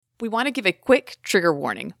we want to give a quick trigger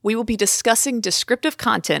warning. We will be discussing descriptive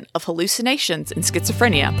content of hallucinations and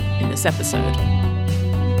schizophrenia in this episode.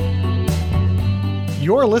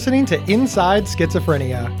 You're listening to Inside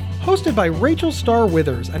Schizophrenia, hosted by Rachel Starr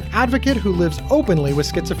Withers, an advocate who lives openly with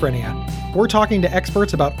schizophrenia. We're talking to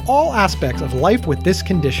experts about all aspects of life with this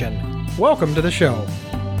condition. Welcome to the show.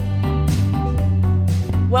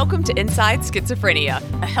 Welcome to Inside Schizophrenia,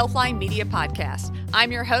 a Healthline Media podcast.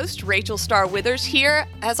 I'm your host, Rachel Starr Withers, here,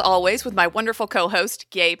 as always, with my wonderful co-host,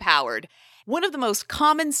 Gabe Howard. One of the most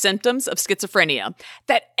common symptoms of schizophrenia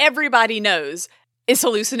that everybody knows is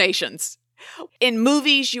hallucinations. In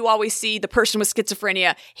movies, you always see the person with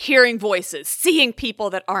schizophrenia hearing voices, seeing people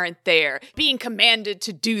that aren't there, being commanded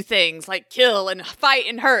to do things like kill and fight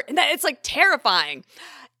and hurt, and that it's like terrifying.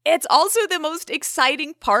 It's also the most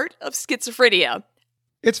exciting part of schizophrenia.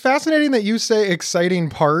 It's fascinating that you say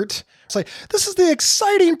exciting part. It's like, this is the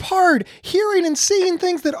exciting part, hearing and seeing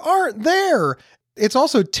things that aren't there. It's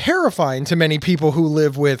also terrifying to many people who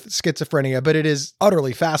live with schizophrenia, but it is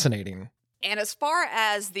utterly fascinating. And as far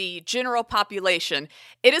as the general population,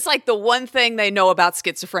 it is like the one thing they know about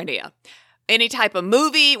schizophrenia. Any type of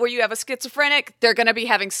movie where you have a schizophrenic, they're going to be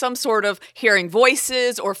having some sort of hearing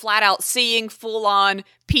voices or flat out seeing full-on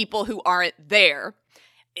people who aren't there.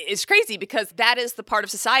 It's crazy because that is the part of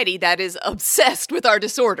society that is obsessed with our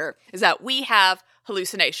disorder, is that we have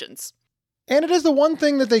hallucinations. And it is the one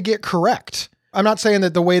thing that they get correct. I'm not saying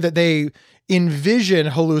that the way that they envision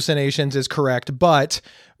hallucinations is correct, but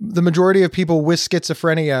the majority of people with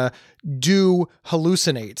schizophrenia do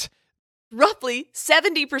hallucinate. Roughly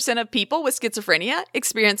 70% of people with schizophrenia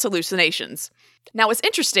experience hallucinations. Now, what's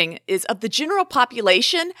interesting is of the general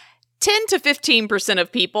population, 10 to 15%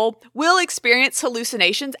 of people will experience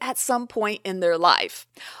hallucinations at some point in their life.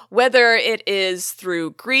 Whether it is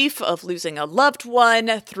through grief of losing a loved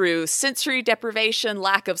one, through sensory deprivation,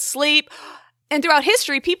 lack of sleep, and throughout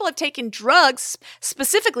history, people have taken drugs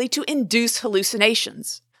specifically to induce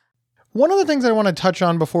hallucinations. One of the things I want to touch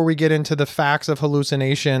on before we get into the facts of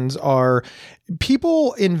hallucinations are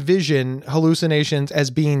people envision hallucinations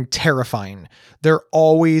as being terrifying. They're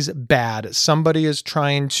always bad. Somebody is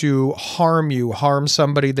trying to harm you, harm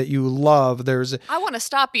somebody that you love. I want to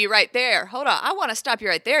stop you right there. Hold on. I want to stop you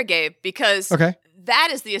right there, Gabe, because that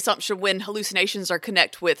is the assumption when hallucinations are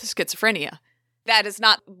connected with schizophrenia. That is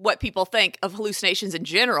not what people think of hallucinations in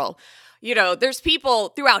general. You know, there's people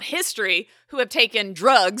throughout history who have taken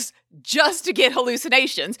drugs just to get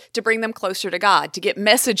hallucinations, to bring them closer to God, to get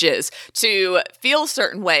messages, to feel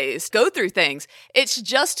certain ways, go through things. It's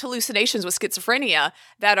just hallucinations with schizophrenia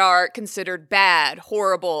that are considered bad,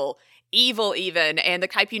 horrible, evil even, and the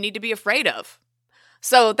type you need to be afraid of.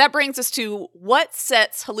 So that brings us to what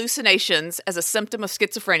sets hallucinations as a symptom of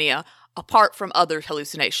schizophrenia apart from other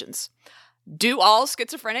hallucinations. Do all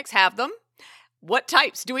schizophrenics have them? What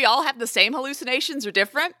types? Do we all have the same hallucinations or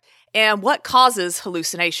different? And what causes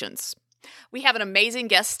hallucinations? We have an amazing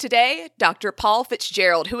guest today, Dr. Paul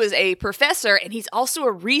Fitzgerald, who is a professor and he's also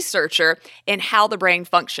a researcher in how the brain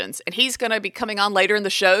functions. And he's going to be coming on later in the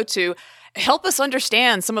show to help us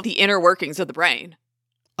understand some of the inner workings of the brain.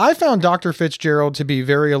 I found Dr. Fitzgerald to be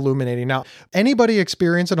very illuminating. Now, anybody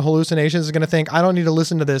experiencing hallucinations is going to think, I don't need to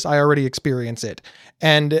listen to this. I already experience it.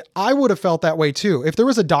 And I would have felt that way too. If there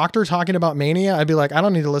was a doctor talking about mania, I'd be like, I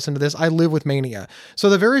don't need to listen to this. I live with mania. So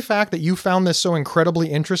the very fact that you found this so incredibly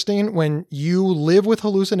interesting when you live with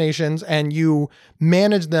hallucinations and you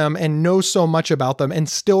manage them and know so much about them and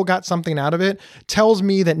still got something out of it tells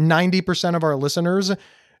me that 90% of our listeners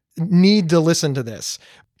need to listen to this.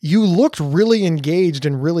 You looked really engaged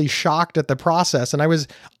and really shocked at the process. And I was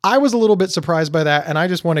a little bit surprised by that. And I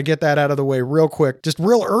just want to get that out of the way real quick, just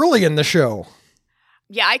real early in the show.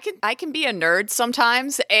 Yeah, I can be a nerd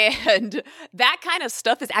sometimes. And that kind of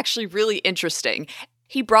stuff is actually really interesting.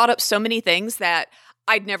 He brought up so many things that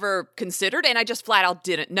I'd never considered and I just flat out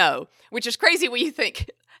didn't know, which is crazy when you think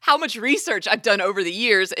how much research I've done over the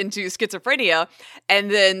years into schizophrenia. And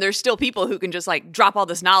then there's still people who can just like drop all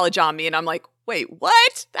this knowledge on me. And I'm like, wait,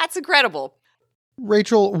 what? That's incredible.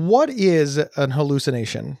 Rachel, what is an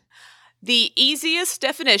hallucination? The easiest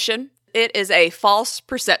definition, it is a false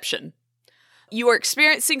perception. You are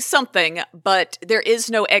experiencing something, but there is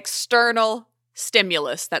no external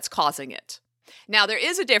stimulus that's causing it. Now, there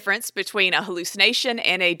is a difference between a hallucination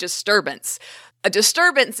and a disturbance. A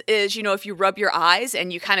disturbance is, if you rub your eyes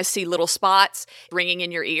and you kind of see little spots ringing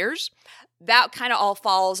in your ears, that kind of all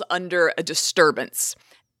falls under a disturbance.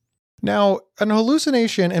 Now, an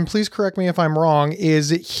hallucination, and please correct me if I'm wrong, is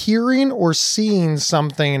hearing or seeing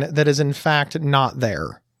something that is in fact not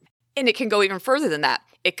there. And it can go even further than that.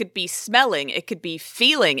 It could be smelling. It could be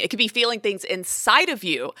feeling. It could be feeling things inside of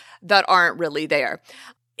you that aren't really there.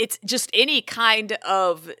 It's just any kind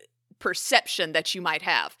of perception that you might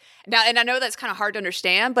have. Now, and I know that's kind of hard to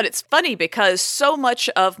understand, but it's funny because so much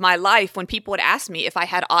of my life, when people would ask me if I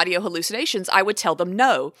had audio hallucinations, I would tell them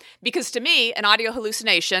no. Because to me, an audio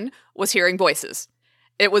hallucination was hearing voices.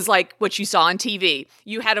 It was like what you saw on TV.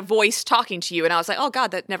 You had a voice talking to you, and I was like, oh God,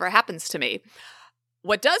 that never happens to me.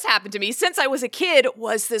 What does happen to me since I was a kid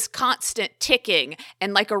was this constant ticking,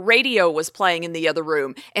 and like a radio was playing in the other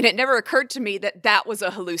room. And it never occurred to me that that was a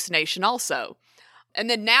hallucination also. And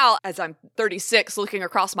then now, as I'm 36, looking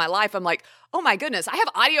across my life, I'm like, oh my goodness, I have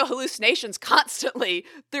audio hallucinations constantly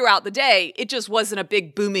throughout the day. It just wasn't a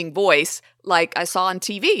big booming voice like I saw on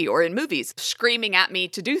TV or in movies screaming at me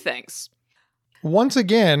to do things. Once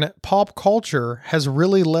again, pop culture has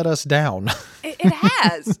really let us down. It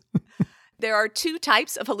has. There are two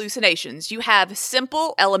types of hallucinations. You have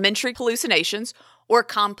simple, elementary hallucinations or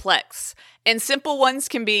complex. And simple ones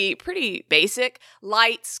can be pretty basic,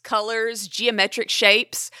 lights, colors, geometric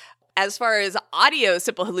shapes. As far as audio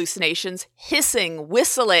simple hallucinations, hissing,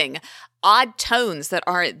 whistling, odd tones that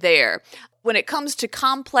aren't there. When it comes to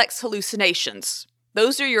complex hallucinations,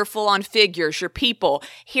 those are your full-on figures, your people,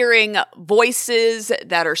 hearing voices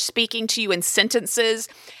that are speaking to you in sentences,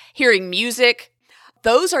 hearing music.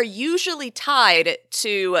 Those are usually tied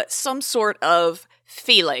to some sort of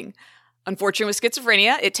feeling. Unfortunately, with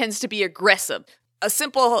schizophrenia, it tends to be aggressive. A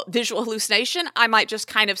simple visual hallucination, I might just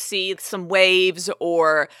kind of see some waves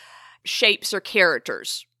or shapes or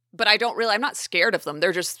characters. But I'm not scared of them.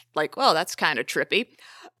 They're just like, well, that's kind of trippy.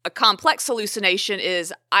 A complex hallucination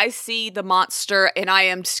is I see the monster and I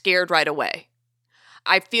am scared right away.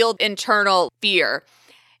 I feel internal fear,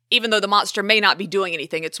 even though the monster may not be doing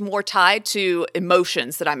anything. It's more tied to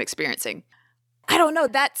emotions that I'm experiencing. I don't know.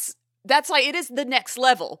 That's like, it is the next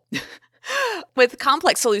level. With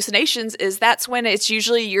complex hallucinations that's when it's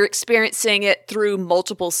usually you're experiencing it through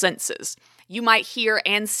multiple senses. You might hear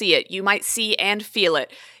and see it. You might see and feel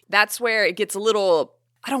it. That's where it gets a little,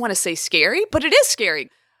 I don't want to say scary, but it is scary.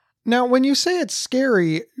 Now, when you say it's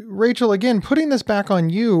scary, Rachel, again, putting this back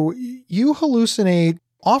on you, you hallucinate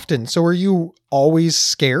often. So are you always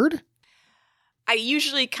scared? I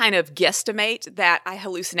usually kind of guesstimate that I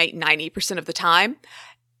hallucinate 90% of the time.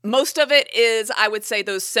 Most of it is, I would say,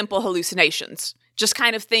 those simple hallucinations. Just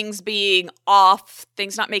kind of things being off,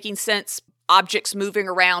 things not making sense, objects moving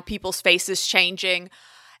around, people's faces changing.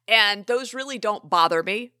 And those really don't bother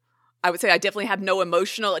me. I would say I definitely have no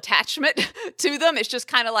emotional attachment to them. It's just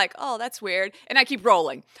kind of like, oh, that's weird. And I keep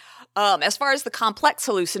rolling. As far as the complex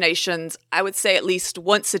hallucinations, I would say at least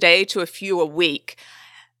once a day to a few a week.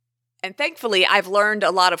 And thankfully, I've learned a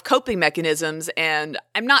lot of coping mechanisms, and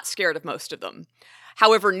I'm not scared of most of them.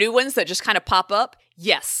 However, new ones that just kind of pop up,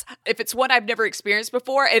 yes. If it's one I've never experienced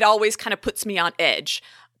before, it always kind of puts me on edge.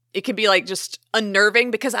 It can be like just unnerving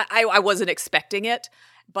because I wasn't expecting it.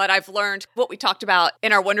 But I've learned what we talked about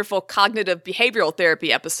in our wonderful cognitive behavioral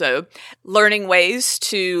therapy episode, learning ways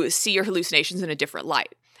to see your hallucinations in a different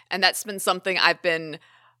light. And that's been something I've been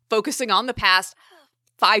focusing on the past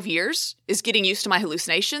 5 years, is getting used to my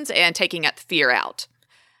hallucinations and taking that fear out.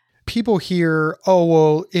 People hear, oh,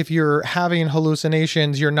 well, if you're having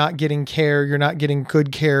hallucinations, you're not getting care, you're not getting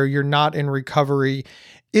good care, you're not in recovery.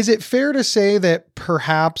 Is it fair to say that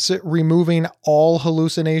perhaps removing all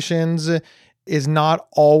hallucinations is not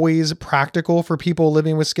always practical for people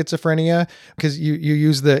living with schizophrenia? Because you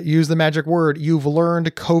use the magic word, you've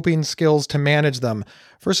learned coping skills to manage them.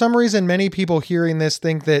 For some reason, many people hearing this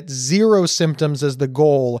think that 0 symptoms is the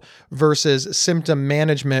goal versus symptom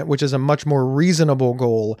management, which is a much more reasonable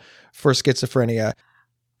goal for schizophrenia.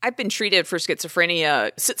 I've been treated for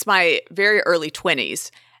schizophrenia since my very early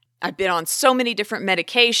 20s. I've been on so many different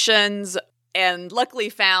medications, and luckily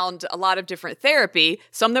found a lot of different therapy,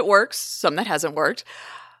 some that works, some that hasn't worked.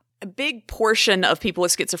 A big portion of people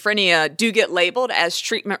with schizophrenia do get labeled as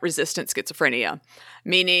treatment-resistant schizophrenia,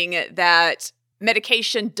 meaning that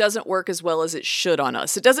medication doesn't work as well as it should on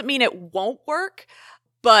us. It doesn't mean it won't work,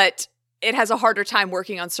 but it has a harder time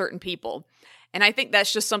working on certain people. And I think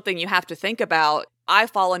that's just something you have to think about. I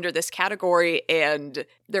fall under this category, and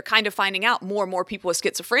they're kind of finding out more and more people with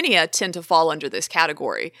schizophrenia tend to fall under this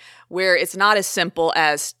category, where it's not as simple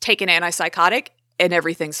as take an antipsychotic and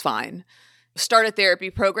everything's fine. Start a therapy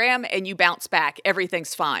program and you bounce back,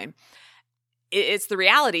 everything's fine. It's the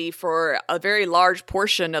reality for a very large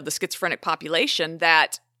portion of the schizophrenic population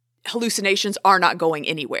that hallucinations are not going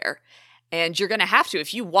anywhere. And you're going to have to,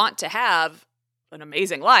 if you want to have an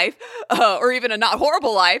amazing life, or even a not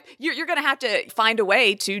horrible life, you're going to have to find a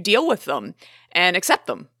way to deal with them and accept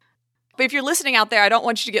them. But if you're listening out there, I don't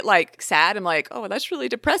want you to get like sad and like, oh, that's really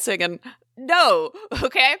depressing. And no,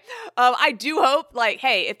 okay? I do hope like,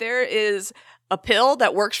 hey, if there is a pill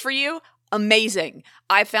that works for you, amazing.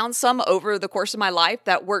 I found some over the course of my life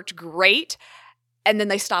that worked great, and then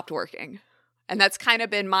they stopped working. And that's kind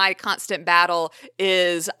of been my constant battle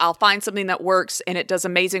is I'll find something that works and it does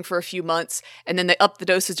amazing for a few months, and then they up the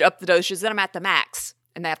dosage, then I'm at the max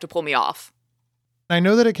and they have to pull me off. I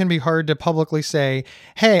know that it can be hard to publicly say,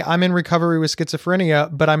 hey, I'm in recovery with schizophrenia,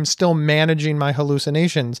 but I'm still managing my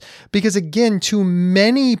hallucinations. Because again, to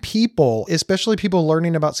many people, especially people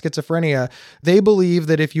learning about schizophrenia, they believe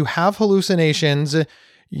that if you have hallucinations,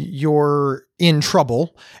 you're in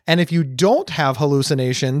trouble. And if you don't have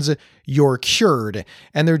hallucinations, you're cured.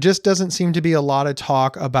 And there just doesn't seem to be a lot of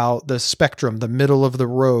talk about the spectrum, the middle of the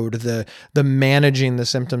road, the managing the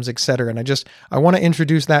symptoms, etc. And I want to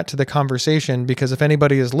introduce that to the conversation, because if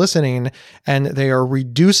anybody is listening and they are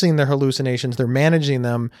reducing their hallucinations, they're managing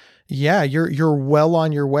them, yeah, you're well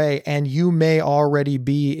on your way, and you may already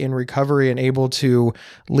be in recovery and able to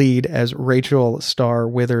lead, as Rachel Starr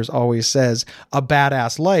Withers always says, a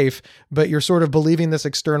badass life, but you're sort of believing this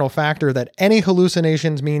external factor that any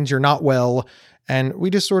hallucinations means you're not well, and we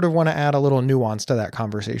just sort of want to add a little nuance to that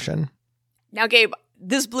conversation. Now, Gabe,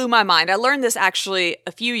 this blew my mind. I learned this actually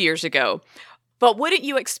a few years ago. But wouldn't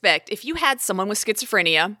you expect if you had someone with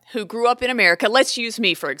schizophrenia who grew up in America? Let's use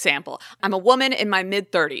me, for example. I'm a woman in my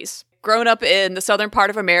mid-30s, grown up in the southern part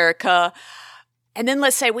of America. And then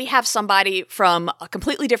let's say we have somebody from a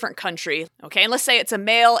completely different country, okay? And let's say it's a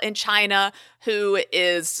male in China who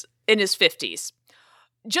is in his 50s.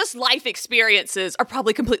 Just life experiences are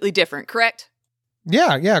probably completely different, correct?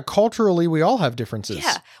 Yeah. Culturally, we all have differences.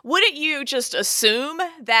 Yeah. Wouldn't you just assume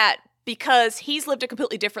that because he's lived a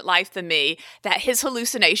completely different life than me, that his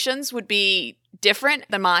hallucinations would be different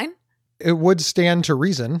than mine? It would stand to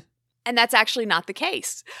reason. And that's actually not the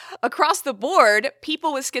case. Across the board,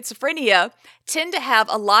 people with schizophrenia tend to have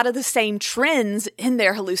a lot of the same trends in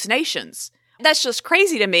their hallucinations. That's just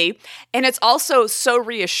crazy to me. And it's also so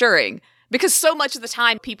reassuring, because so much of the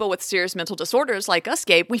time, people with serious mental disorders like us,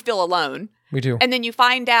 Gabe, we feel alone. We do. And then you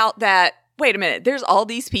find out that, wait a minute, there's all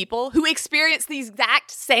these people who experience the exact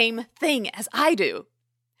same thing as I do.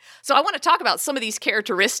 So I want to talk about some of these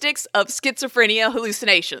characteristics of schizophrenia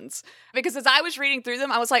hallucinations, because as I was reading through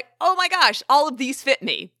them, I was like, oh my gosh, all of these fit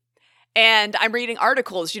me. And I'm reading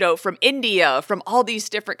articles, from India, from all these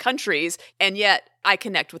different countries, and yet I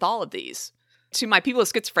connect with all of these. To my people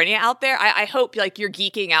with schizophrenia out there, I hope like you're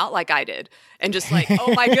geeking out like I did and just like,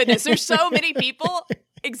 oh my goodness, there's so many people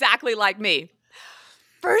exactly like me.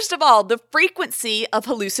 First of all, the frequency of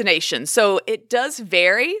hallucinations. So it does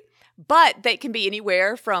vary, but they can be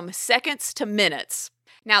anywhere from seconds to minutes.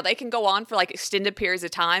 Now, they can go on for like extended periods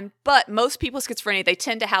of time, but most people with schizophrenia, they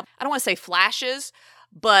tend to have, I don't want to say flashes,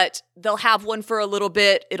 but they'll have one for a little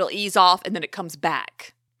bit, it'll ease off, and then it comes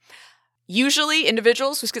back. Usually,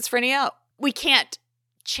 individuals with schizophrenia, we can't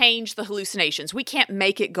change the hallucinations. We can't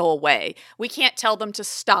make it go away. We can't tell them to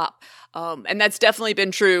stop. And that's definitely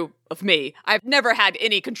been true of me. I've never had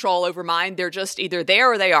any control over mine. They're just either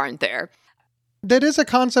there or they aren't there. That is a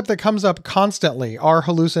concept that comes up constantly. Are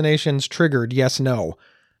hallucinations triggered? Yes, no.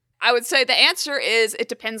 I would say the answer is it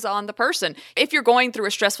depends on the person. If you're going through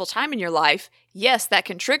a stressful time in your life, yes, that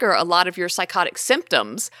can trigger a lot of your psychotic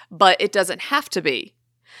symptoms, but it doesn't have to be.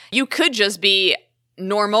 You could just be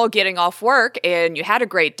normal getting off work and you had a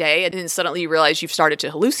great day and then suddenly you realize you've started to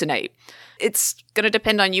hallucinate. It's going to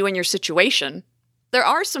depend on you and your situation. There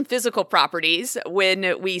are some physical properties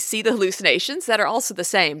when we see the hallucinations that are also the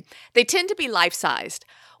same. They tend to be life-sized,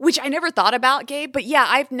 which I never thought about, Gabe, but yeah,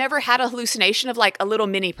 I've never had a hallucination of like a little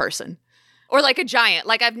mini person or like a giant.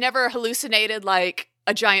 Like I've never hallucinated like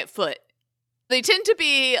a giant foot. They tend to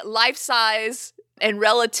be life-size and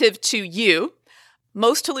relative to you.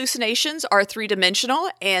 Most hallucinations are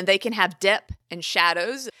three-dimensional and they can have depth and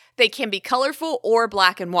shadows. They can be colorful or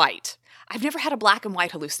black and white. I've never had a black and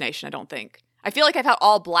white hallucination, I don't think. I feel like I've had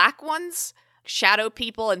all black ones, shadow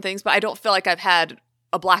people and things, but I don't feel like I've had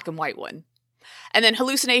a black and white one. And then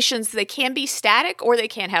hallucinations, they can be static or they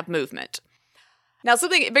can have movement. Now,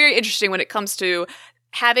 something very interesting when it comes to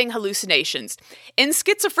having hallucinations. In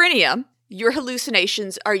schizophrenia, your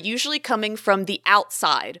hallucinations are usually coming from the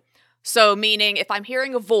outside. So meaning if I'm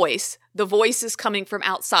hearing a voice, the voice is coming from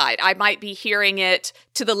outside. I might be hearing it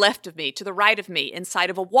to the left of me, to the right of me, inside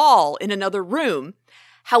of a wall, in another room.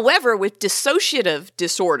 However, with dissociative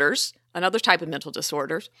disorders, another type of mental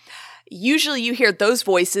disorders, usually you hear those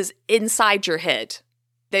voices inside your head.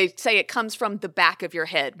 They say it comes from the back of your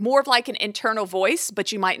head, more of like an internal voice,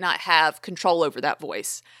 but you might not have control over that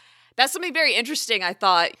voice. That's something very interesting, I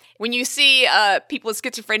thought. When you see people with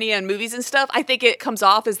schizophrenia in movies and stuff, I think it comes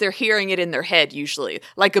off as they're hearing it in their head usually,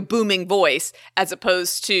 like a booming voice, as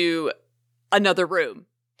opposed to another room.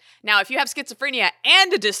 Now, if you have schizophrenia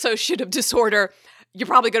and a dissociative disorder, you're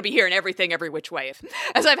probably going to be hearing everything every which way.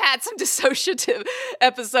 As I've had some dissociative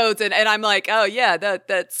episodes, and I'm like, oh, yeah,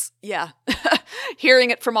 that's hearing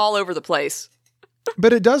it from all over the place.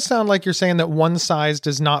 But it does sound like you're saying that one size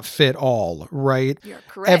does not fit all, right? You're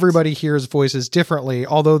correct. Everybody hears voices differently,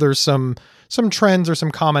 although there's some trends or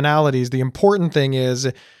some commonalities. The important thing is,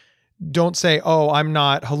 don't say, oh, I'm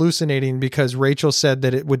not hallucinating because Rachel said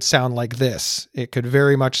that it would sound like this. It could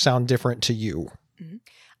very much sound different to you. Mm-hmm.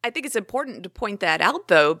 I think it's important to point that out,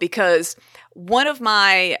 though, because one of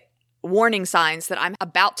my warning signs that I'm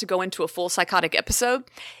about to go into a full psychotic episode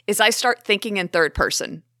is I start thinking in third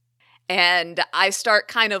person. And I start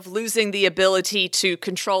kind of losing the ability to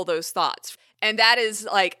control those thoughts. And that is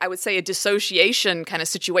like, I would say, a dissociation kind of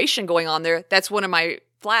situation going on there. That's one of my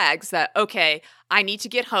flags that, okay, I need to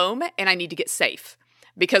get home and I need to get safe.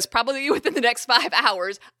 Because probably within the next 5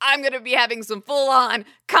 hours, I'm going to be having some full-on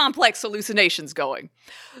complex hallucinations going.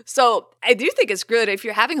 So I do think it's good if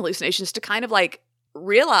you're having hallucinations to kind of like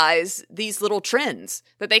realize these little trends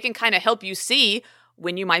that they can kind of help you see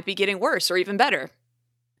when you might be getting worse or even better.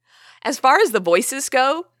 As far as the voices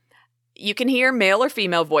go, you can hear male or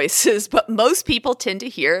female voices, but most people tend to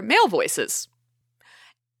hear male voices.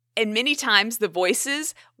 And many times the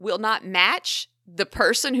voices will not match the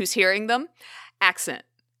person who's hearing them accent.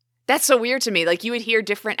 That's so weird to me. Like you would hear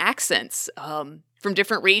different accents from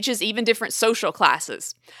different regions, even different social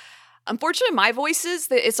classes. Unfortunately, my voices,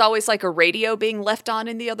 it's always like a radio being left on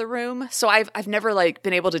in the other room. So I've never like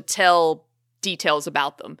been able to tell details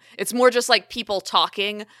about them. It's more just like people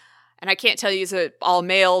talking. And I can't tell you, is it all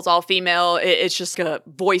males, all female? It's just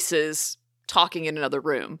voices talking in another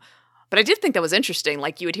room. But I did think that was interesting.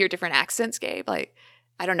 Like you would hear different accents, Gabe. Like,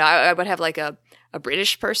 I don't know, I would have like a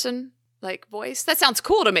British person like voice. That sounds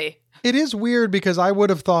cool to me. It is weird because I would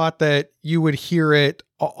have thought that you would hear it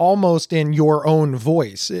almost in your own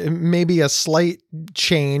voice. Maybe a slight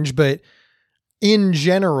change, but in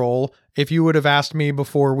general, if you would have asked me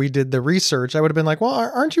before we did the research, I would have been like, well,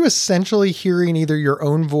 aren't you essentially hearing either your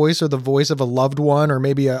own voice or the voice of a loved one or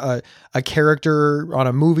maybe a character on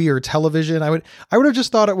a movie or television? I would have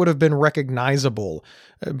just thought it would have been recognizable,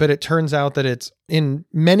 but it turns out that it's in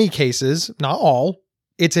many cases, not all,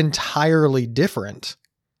 it's entirely different.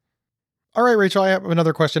 All right, Rachel, I have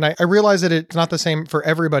another question. I realize that it's not the same for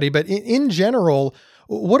everybody, but in general,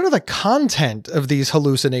 what are the content of these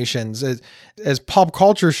hallucinations? As pop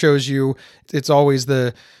culture shows you, it's always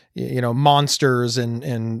the, monsters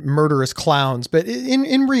and murderous clowns. But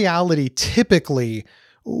in reality, typically,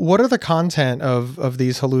 what are the content of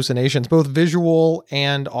these hallucinations, both visual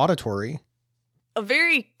and auditory? A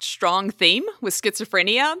very strong theme with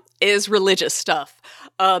schizophrenia is religious stuff.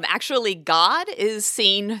 Actually, God is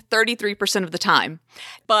seen 33% of the time.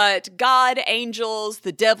 But God, angels,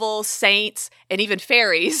 the devil, saints, and even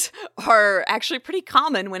fairies are actually pretty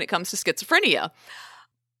common when it comes to schizophrenia.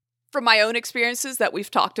 From my own experiences that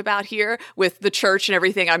we've talked about here with the church and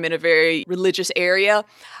everything, I'm in a very religious area.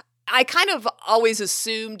 I kind of always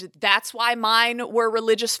assumed that's why mine were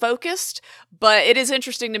religious focused, but it is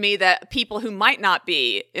interesting to me that people who might not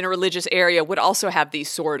be in a religious area would also have these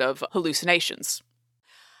sort of hallucinations.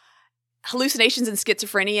 Hallucinations in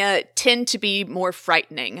schizophrenia tend to be more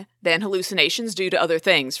frightening than hallucinations due to other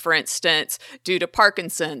things. For instance, due to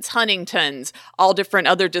Parkinson's, Huntington's, all different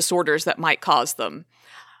other disorders that might cause them.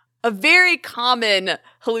 A very common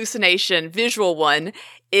hallucination, visual one,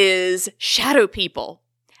 is shadow people.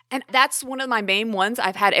 And that's one of my main ones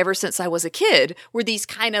I've had ever since I was a kid, were these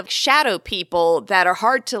kind of shadow people that are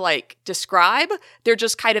hard to describe. They're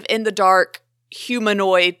just kind of in the dark,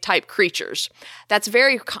 humanoid type creatures. That's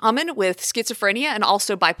very common with schizophrenia and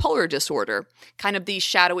also bipolar disorder. Kind of these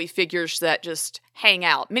shadowy figures that just hang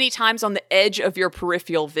out, many times on the edge of your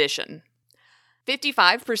peripheral vision.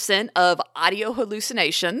 55% of audio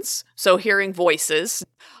hallucinations, so hearing voices,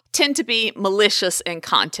 tend to be malicious in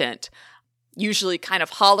content. Usually kind of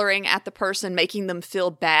hollering at the person, making them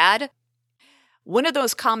feel bad. One of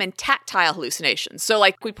those common tactile hallucinations. So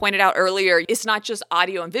like we pointed out earlier, it's not just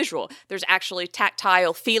audio and visual. There's actually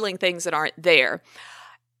tactile, feeling things that aren't there.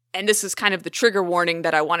 And this is kind of the trigger warning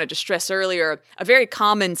that I wanted to stress earlier. A very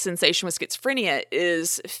common sensation with schizophrenia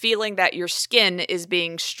is feeling that your skin is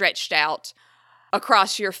being stretched out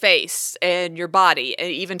across your face and your body,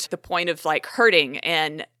 and even to the point of hurting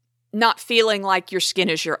and not feeling like your skin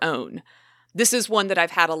is your own. This is one that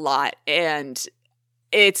I've had a lot, and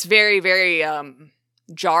it's very, very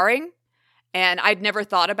jarring And I'd never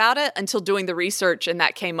thought about it until doing the research, and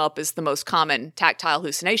that came up as the most common tactile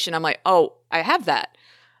hallucination. I'm like, oh, I have that.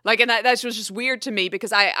 Like, and that was just weird to me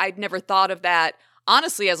because I'd never thought of that,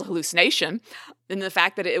 honestly, as a hallucination. And the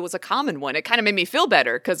fact that it was a common one, it kind of made me feel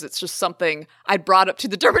better because it's just something I'd brought up to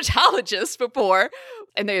the dermatologist before.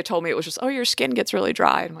 And they had told me it was just, oh, your skin gets really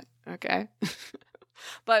dry. And I'm like, okay.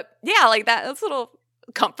 But yeah, like that's a little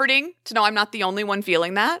comforting to know I'm not the only one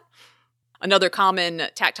feeling that. Another common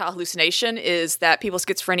tactile hallucination is that people with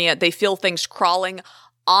schizophrenia, they feel things crawling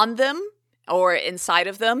on them or inside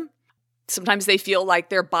of them. Sometimes they feel like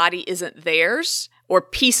their body isn't theirs or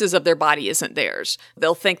pieces of their body isn't theirs.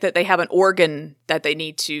 They'll think that they have an organ that they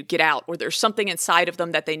need to get out or there's something inside of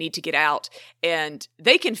them that they need to get out and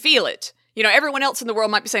they can feel it. You know, everyone else in the world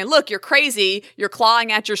might be saying, look, you're crazy. You're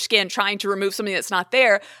clawing at your skin, trying to remove something that's not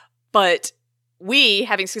there. But we,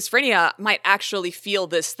 having schizophrenia, might actually feel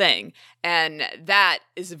this thing. And that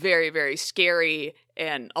is a very, very scary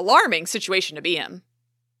and alarming situation to be in.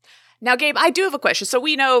 Now, Gabe, I do have a question. So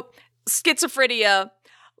we know schizophrenia,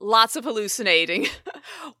 lots of hallucinating.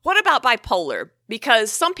 What about bipolar?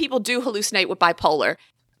 Because some people do hallucinate with bipolar.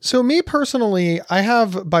 So me personally, I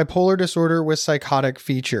have bipolar disorder with psychotic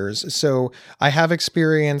features. So I have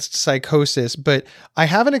experienced psychosis, but I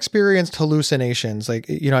haven't experienced hallucinations. Like,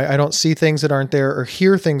 you know, I don't see things that aren't there or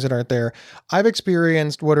hear things that aren't there. I've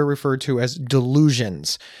experienced what are referred to as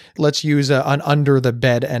delusions. Let's use an under the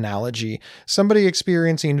bed analogy. Somebody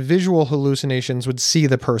experiencing visual hallucinations would see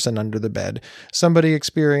the person under the bed. Somebody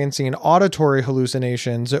experiencing auditory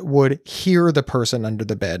hallucinations would hear the person under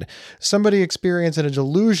the bed. Somebody experiencing a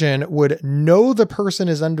delusion would know the person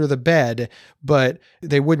is under the bed, but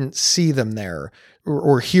they wouldn't see them there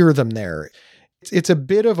or hear them there. It's a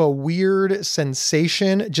bit of a weird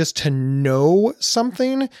sensation just to know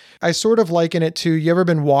something. I sort of liken it to, you ever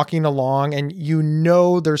been walking along and you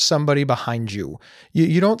know there's somebody behind you.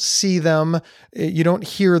 You don't see them, you don't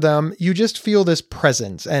hear them, you just feel this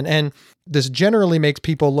presence. And this generally makes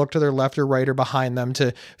people look to their left or right or behind them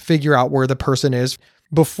to figure out where the person is.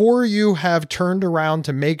 Before you have turned around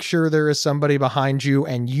to make sure there is somebody behind you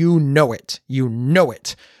and you know it.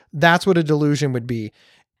 That's what a delusion would be.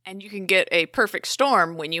 And you can get a perfect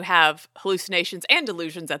storm when you have hallucinations and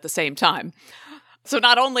delusions at the same time. So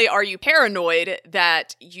not only are you paranoid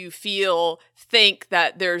that you think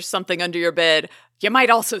that there's something under your bed, you might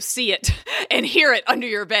also see it and hear it under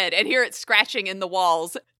your bed and hear it scratching in the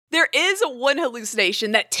walls. There is one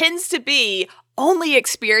hallucination that tends to be only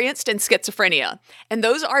experienced in schizophrenia, and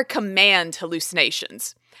those are command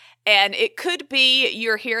hallucinations. And it could be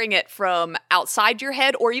you're hearing it from outside your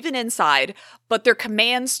head or even inside, but they're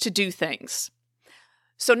commands to do things.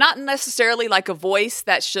 So not necessarily like a voice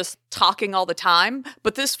that's just talking all the time,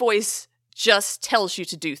 but this voice just tells you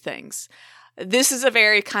to do things. This is a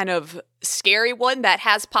very kind of scary one that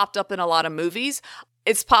has popped up in a lot of movies.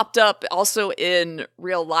 It's popped up also in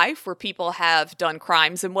real life where people have done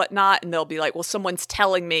crimes and whatnot, and they'll be like, well, someone's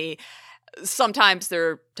telling me. Sometimes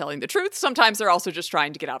they're telling the truth. Sometimes they're also just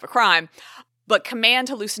trying to get out of a crime. But command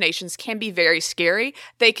hallucinations can be very scary.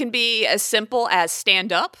 They can be as simple as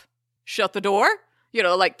stand up, shut the door,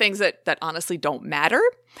 like things that honestly don't matter,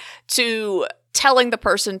 to telling the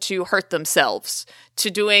person to hurt themselves, to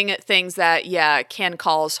doing things that, can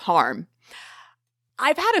cause harm.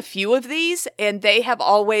 I've had a few of these, and they have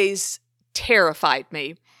always terrified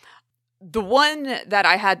me. The one that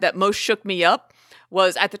I had that most shook me up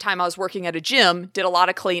was at the time I was working at a gym, did a lot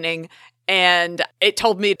of cleaning, and it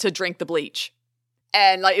told me to drink the bleach.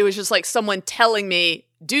 And it was just like someone telling me,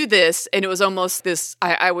 do this, and it was almost this,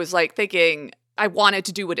 I was thinking I wanted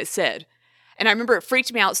to do what it said. And I remember it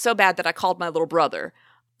freaked me out so bad that I called my little brother.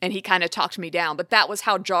 And he kind of talked me down. But that was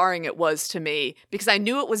how jarring it was to me because I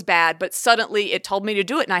knew it was bad, but suddenly it told me to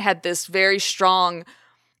do it. And I had this very strong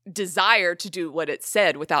desire to do what it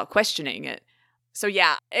said without questioning it. So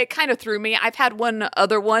yeah, it kind of threw me. I've had one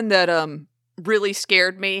other one that really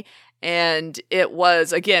scared me. And it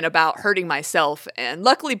was, again, about hurting myself. And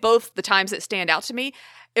luckily, both the times that stand out to me,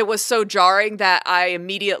 it was so jarring that I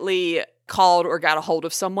immediately called or got a hold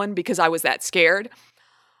of someone because I was that scared.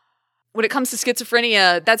 When it comes to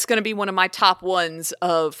schizophrenia, that's going to be one of my top ones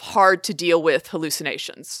of hard to deal with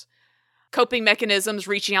hallucinations. Coping mechanisms,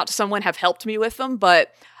 reaching out to someone have helped me with them,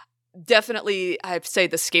 but definitely I'd say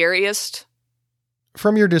the scariest.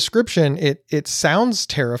 From your description, it sounds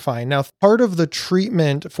terrifying. Now, part of the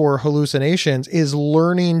treatment for hallucinations is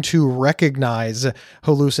learning to recognize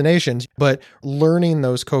hallucinations, but learning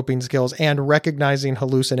those coping skills and recognizing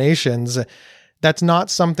hallucinations, that's not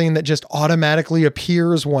something that just automatically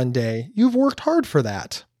appears one day. You've worked hard for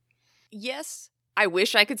that. Yes, I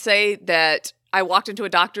wish I could say that I walked into a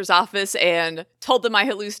doctor's office and told them my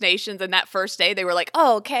hallucinations, and that first day they were like,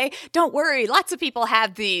 oh, okay, don't worry, lots of people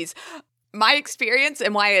have these. My experience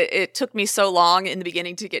and why it took me so long in the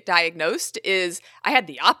beginning to get diagnosed is I had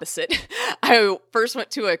the opposite. I first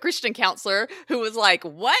went to a Christian counselor who was like,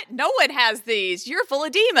 what? No one has these. You're full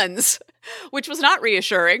of demons, which was not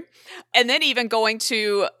reassuring. And then even going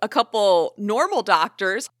to a couple normal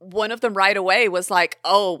doctors, one of them right away was like,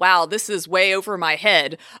 oh, wow, this is way over my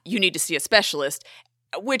head. You need to see a specialist.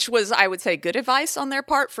 Which was, I would say, good advice on their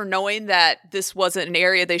part for knowing that this wasn't an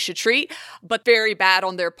area they should treat, but very bad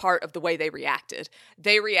on their part of the way they reacted.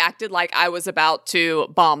 They reacted like I was about to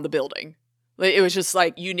bomb the building. It was just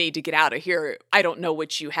like, you need to get out of here. I don't know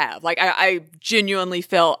what you have. Like, I genuinely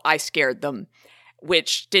felt I scared them,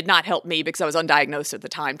 which did not help me because I was undiagnosed at the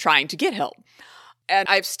time trying to get help. And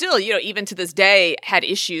I've still, even to this day, had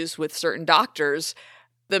issues with certain doctors,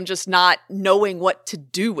 them just not knowing what to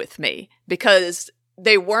do with me because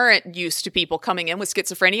they weren't used to people coming in with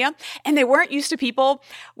schizophrenia, and they weren't used to people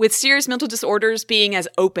with serious mental disorders being as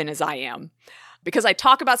open as I am. Because I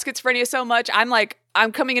talk about schizophrenia so much,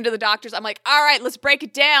 I'm coming into the doctors, I'm like, all right, let's break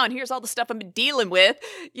it down. Here's all the stuff I've been dealing with,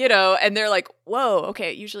 and they're like, whoa, okay,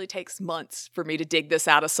 it usually takes months for me to dig this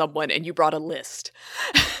out of someone, and you brought a list.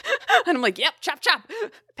 And I'm like, yep, chop, chop,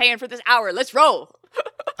 paying for this hour, let's roll.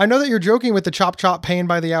 I know that you're joking with the chop chop paying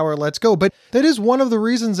by the hour, let's go, but that is one of the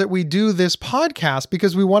reasons that we do this podcast,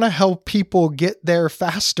 because we want to help people get there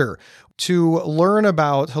faster, to learn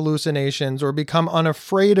about hallucinations or become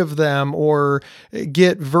unafraid of them or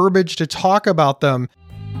get verbiage to talk about them.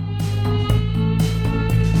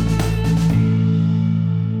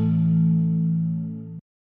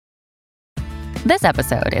 This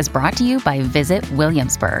episode is brought to you by Visit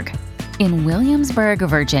Williamsburg. In Williamsburg,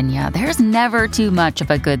 Virginia, there's never too much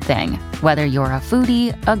of a good thing. Whether you're a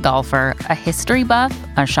foodie, a golfer, a history buff,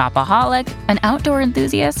 a shopaholic, an outdoor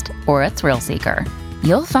enthusiast, or a thrill seeker,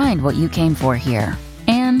 you'll find what you came for here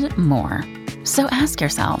and more. So ask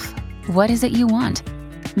yourself, what is it you want?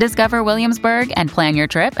 Discover Williamsburg and plan your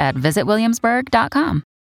trip at visitwilliamsburg.com.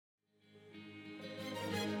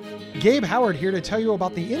 Gabe Howard here to tell you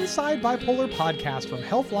about the Inside Bipolar podcast from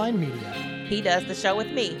Healthline Media. He does the show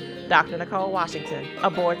with me, Dr. Nicole Washington, a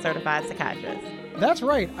board-certified psychiatrist. That's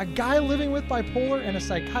right. A guy living with bipolar and a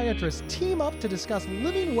psychiatrist team up to discuss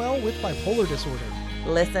living well with bipolar disorder.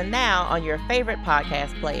 Listen now on your favorite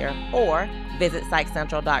podcast player or visit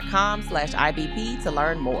psychcentral.com/IBP to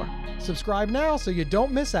learn more. Subscribe now so you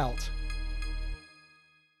don't miss out.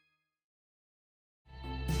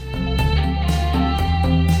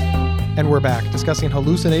 And we're back discussing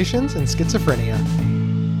hallucinations and schizophrenia.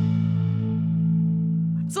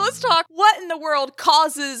 So let's talk what in the world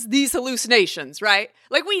causes these hallucinations, right?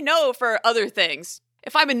 Like we know for other things.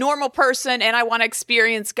 If I'm a normal person and I want to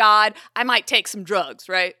experience God, I might take some drugs,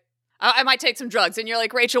 right? I might take some drugs. And you're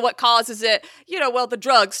like, Rachel, what causes it? Well, the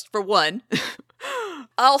drugs, for one.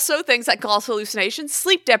 Also, things that cause hallucinations,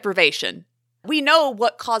 sleep deprivation. We know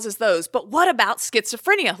what causes those, but what about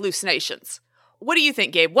schizophrenia hallucinations? What do you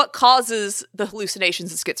think, Gabe? What causes the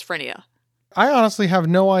hallucinations of schizophrenia? I honestly have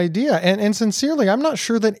no idea. And sincerely, I'm not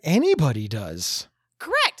sure that anybody does.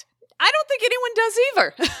 Correct. I don't think anyone does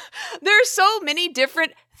either. There are so many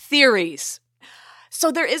different theories.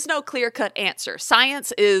 So there is no clear-cut answer.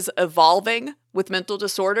 Science is evolving with mental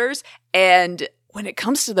disorders, and when it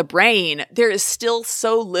comes to the brain, there is still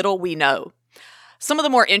so little we know. Some of the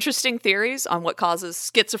more interesting theories on what causes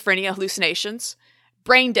schizophrenia hallucinations: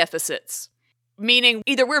 brain deficits, meaning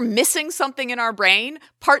either we're missing something in our brain,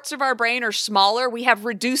 parts of our brain are smaller, we have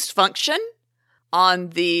reduced function. On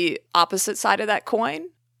the opposite side of that coin,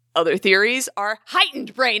 other theories are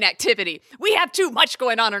heightened brain activity. We have too much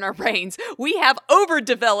going on in our brains. We have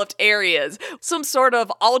overdeveloped areas, some sort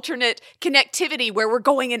of alternate connectivity where we're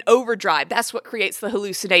going in overdrive. That's what creates the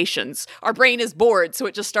hallucinations. Our brain is bored, so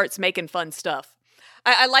it just starts making fun stuff.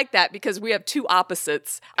 I like that because we have two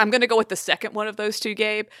opposites. I'm going to go with the second one of those two,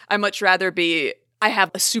 Gabe. I much rather I have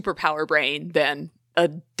a superpower brain than a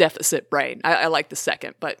deficit brain. I like the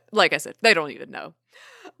second, but like I said, they don't even know.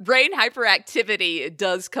 Brain hyperactivity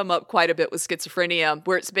does come up quite a bit with schizophrenia,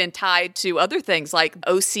 where it's been tied to other things like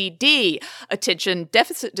OCD, attention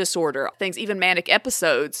deficit disorder, things, even manic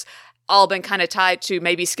episodes, all been kind of tied to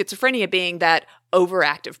maybe schizophrenia being that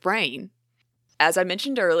overactive brain. As I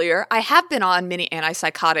mentioned earlier, I have been on many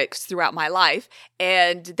antipsychotics throughout my life,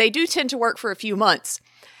 and they do tend to work for a few months.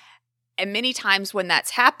 And many times when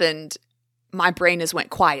that's happened, my brain has went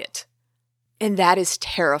quiet. And that is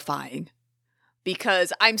terrifying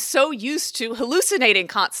because I'm so used to hallucinating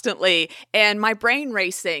constantly and my brain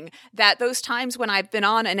racing that those times when I've been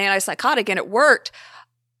on an antipsychotic and it worked,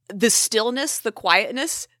 The stillness, the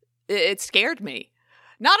quietness, it scared me.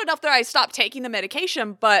 Not enough that I stopped taking the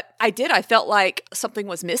medication, but I felt like something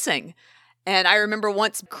was missing. And I remember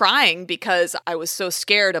once crying because I was so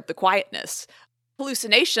scared of the quietness.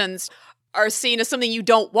 Hallucinations are seen as something you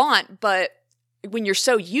don't want, but when you're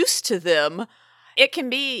so used to them, it can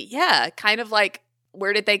be, kind of like,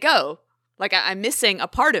 where did they go? Like I'm missing a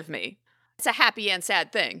part of me. It's a happy and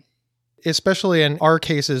sad thing. Especially in our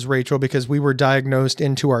cases, Rachel, because we were diagnosed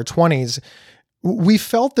into our 20s, we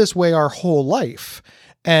felt this way our whole life.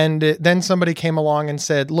 And then somebody came along and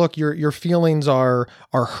said, look, your feelings are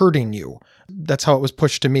hurting you. That's how it was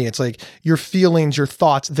pushed to me. It's like your feelings, your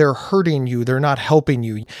thoughts, they're hurting you. They're not helping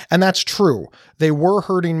you. And that's true. They were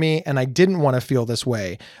hurting me and I didn't want to feel this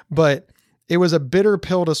way. But it was a bitter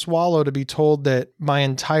pill to swallow to be told that my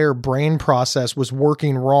entire brain process was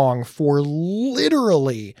working wrong for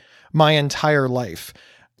literally my entire life.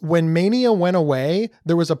 When mania went away,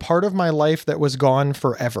 there was a part of my life that was gone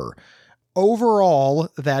forever. Overall,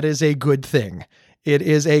 that is a good thing. It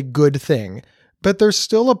is a good thing. But there's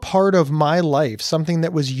still a part of my life, something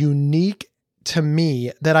that was unique to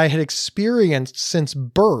me that I had experienced since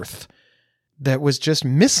birth that was just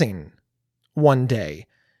missing one day.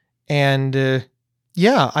 And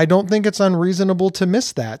I don't think it's unreasonable to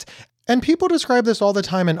miss that. And people describe this all the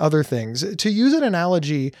time in other things. To use an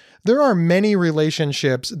analogy, there are many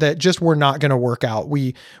relationships that just were not going to work out.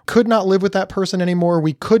 We could not live with that person anymore.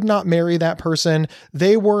 We could not marry that person.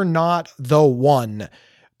 They were not the one.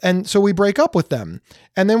 And so we break up with them.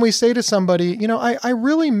 And then we say to somebody, I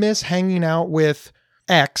really miss hanging out with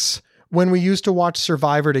X when we used to watch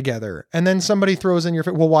Survivor together. And then somebody throws in your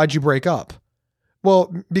face, well, why'd you break up?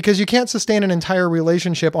 Well, because you can't sustain an entire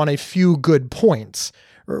relationship on a few good points.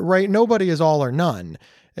 Right? Nobody is all or none.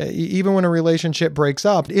 Even when a relationship breaks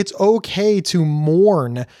up, it's okay to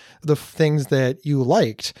mourn the things that you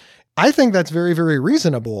liked. I think that's very, very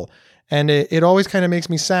reasonable. And it always kind of makes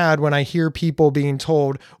me sad when I hear people being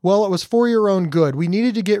told, well, it was for your own good. We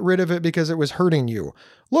needed to get rid of it because it was hurting you.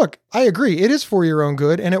 Look, I agree. It is for your own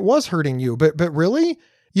good and it was hurting you. But really?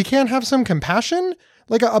 You can't have some compassion?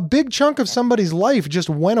 Like a big chunk of somebody's life just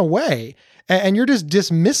went away and you're just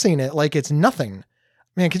dismissing it like it's nothing.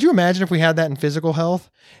 Man, could you imagine if we had that in physical health?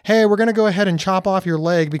 Hey, we're going to go ahead and chop off your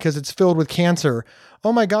leg because it's filled with cancer.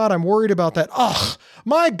 Oh my God, I'm worried about that. Oh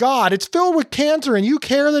my God, it's filled with cancer and you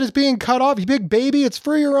care that it's being cut off, you big baby, it's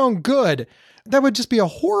for your own good. That would just be a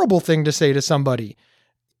horrible thing to say to somebody.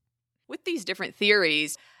 With these different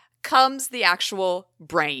theories comes the actual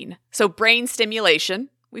brain. So brain stimulation.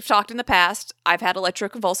 We've talked in the past. I've had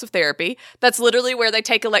electroconvulsive therapy. That's literally where they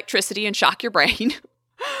take electricity and shock your brain.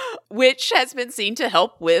 Which has been seen to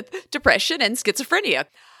help with depression and schizophrenia.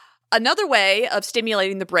 Another way of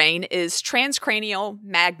stimulating the brain is transcranial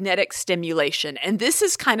magnetic stimulation. And this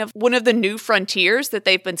is kind of one of the new frontiers that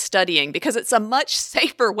they've been studying because it's a much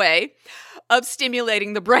safer way of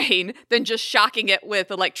stimulating the brain than just shocking it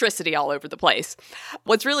with electricity all over the place.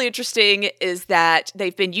 What's really interesting is that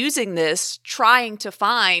they've been using this trying to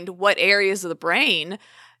find what areas of the brain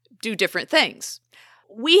do different things.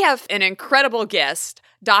 We have an incredible guest,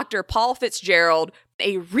 Dr. Paul Fitzgerald,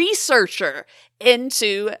 a researcher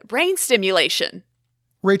into brain stimulation.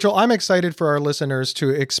 Rachel, I'm excited for our listeners to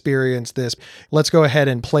experience this. Let's go ahead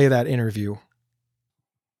and play that interview.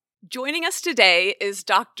 Joining us today is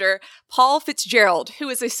Dr. Paul Fitzgerald, who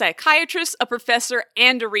is a psychiatrist, a professor,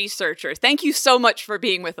 and a researcher. Thank you so much for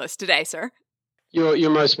being with us today, sir.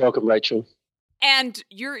 You're most welcome, Rachel. And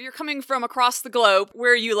you're coming from across the globe.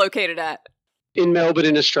 Where are you located at? In Melbourne,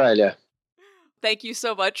 in Australia. Thank you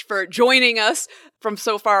so much for joining us from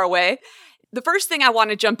so far away. The first thing I want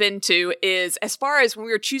to jump into is, as far as when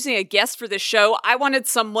we were choosing a guest for this show, I wanted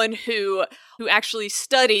someone who actually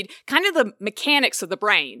studied kind of the mechanics of the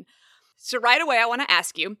brain. So right away, I want to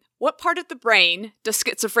ask you, what part of the brain does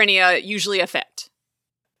schizophrenia usually affect?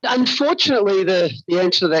 Unfortunately, the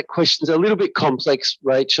answer to that question is a little bit complex,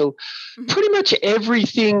 Rachel. Mm-hmm. Pretty much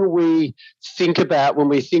everything we think about when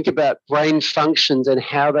we think about brain functions and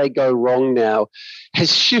how they go wrong now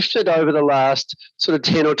has shifted over the last sort of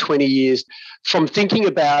 10 or 20 years from thinking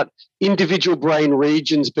about individual brain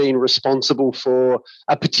regions being responsible for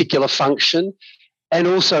a particular function and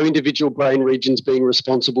also individual brain regions being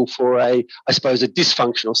responsible for a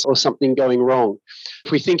dysfunction or something going wrong.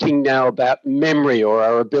 If we're thinking now about memory or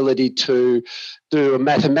our ability to do a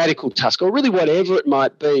mathematical task or really whatever it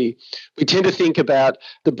might be, we tend to think about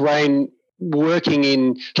the brain working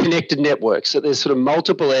in connected networks. So there's sort of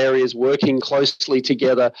multiple areas working closely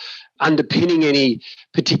together, underpinning any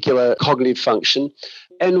particular cognitive function.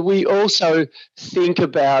 And we also think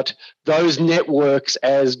about those networks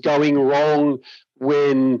as going wrong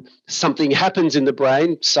when something happens in the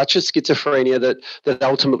brain, such as schizophrenia, that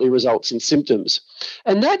ultimately results in symptoms.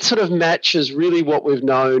 And that sort of matches really what we've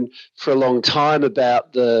known for a long time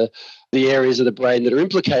about the areas of the brain that are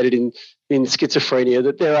implicated in schizophrenia,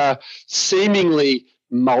 that there are seemingly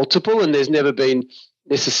multiple, and there's never been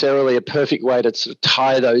necessarily a perfect way to sort of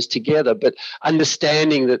tie those together, but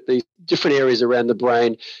understanding that the different areas around the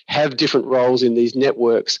brain have different roles in these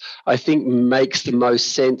networks, I think makes the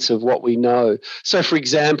most sense of what we know. So, for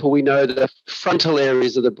example, we know that the frontal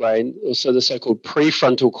areas of the brain, also the so-called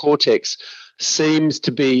prefrontal cortex, seems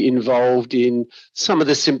to be involved in some of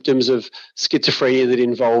the symptoms of schizophrenia that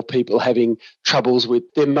involve people having troubles with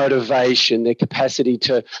their motivation, their capacity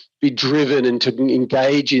to be driven and to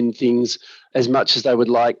engage in things as much as they would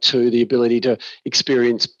like to, the ability to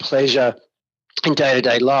experience pleasure in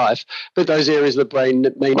day-to-day life. But those areas of the brain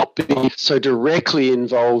may not be so directly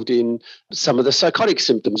involved in some of the psychotic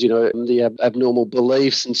symptoms, the abnormal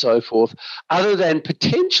beliefs and so forth, other than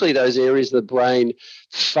potentially those areas of the brain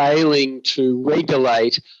failing to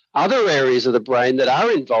regulate other areas of the brain that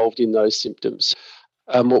are involved in those symptoms.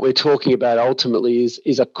 What we're talking about ultimately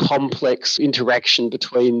is a complex interaction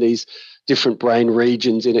between these different brain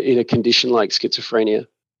regions in a condition like schizophrenia.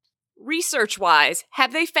 Research-wise,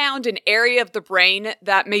 have they found an area of the brain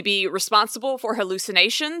that may be responsible for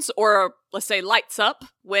hallucinations, or let's say lights up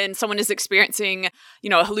when someone is experiencing,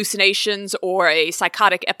 hallucinations or a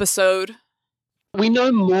psychotic episode? We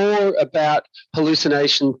know more about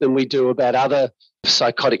hallucinations than we do about other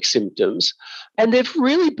psychotic symptoms. And there've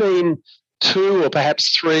really been 2 or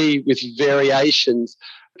perhaps 3 with variations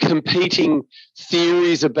competing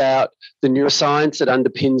theories about the neuroscience that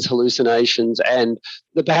underpins hallucinations. And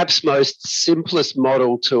the perhaps most simplest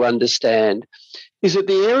model to understand is that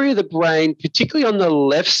the area of the brain, particularly on the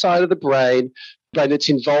left side of the brain that's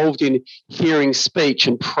involved in hearing speech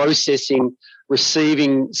and processing,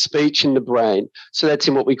 receiving speech in the brain. So that's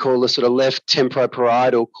in what we call the sort of left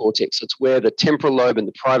temporoparietal cortex. It's where the temporal lobe and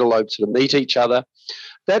the parietal lobe sort of meet each other.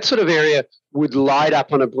 That sort of area would light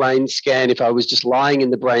up on a brain scan if I was just lying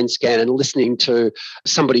in the brain scan and listening to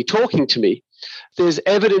somebody talking to me. There's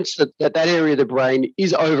evidence that area of the brain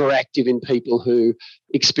is overactive in people who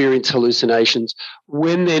experience hallucinations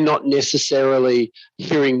when they're not necessarily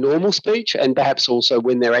hearing normal speech, and perhaps also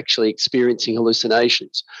when they're actually experiencing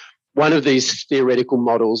hallucinations. One of these theoretical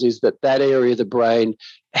models is that area of the brain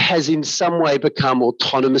has in some way become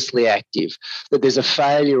autonomously active, that there's a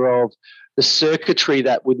failure of the circuitry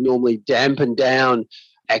that would normally dampen down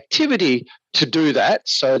activity to do that,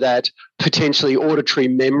 so that potentially auditory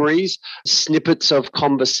memories, snippets of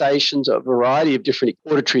conversations, a variety of different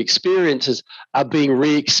auditory experiences are being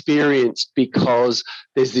re-experienced because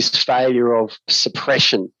there's this failure of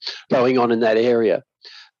suppression going on in that area.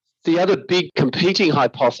 The other big competing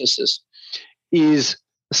hypothesis is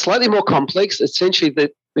slightly more complex, essentially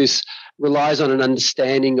that this relies on an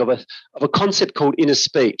understanding of a concept called inner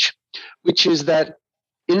speech, which is that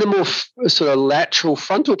in the more sort of lateral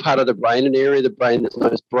frontal part of the brain, an area of the brain that's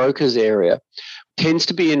known as Broca's area, tends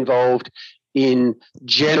to be involved in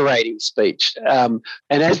generating speech. And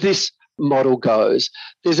as this model goes,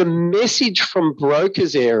 there's a message from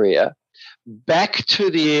Broca's area back to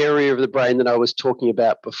the area of the brain that I was talking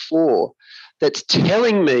about before that's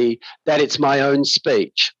telling me that it's my own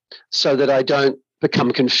speech, so that I don't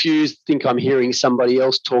become confused, think I'm hearing somebody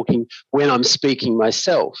else talking when I'm speaking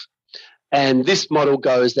myself. And this model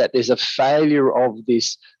goes that there's a failure of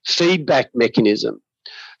this feedback mechanism,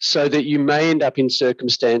 so that you may end up in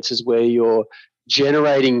circumstances where you're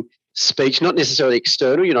generating speech, not necessarily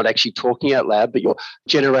external, you're not actually talking out loud, but you're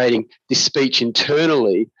generating this speech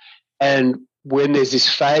internally. And when there's this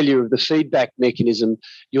failure of the feedback mechanism,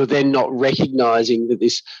 you're then not recognizing that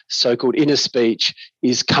this so-called inner speech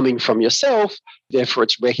is coming from yourself. Therefore,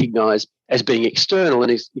 it's recognized as being external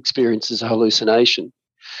and experienced as a hallucination.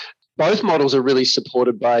 Both models are really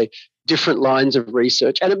supported by different lines of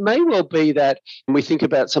research. And it may well be that when we think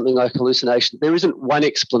about something like hallucination, there isn't one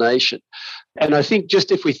explanation. And I think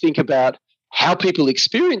just if we think about how people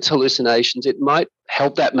experience hallucinations, it might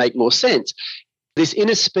help that make more sense. This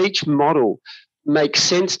inner speech model makes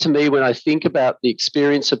sense to me when I think about the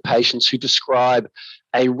experience of patients who describe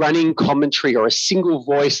a running commentary or a single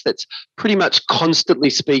voice that's pretty much constantly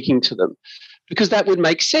speaking to them, because that would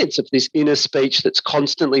make sense of this inner speech that's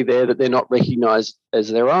constantly there that they're not recognized as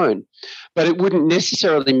their own. But it wouldn't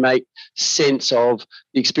necessarily make sense of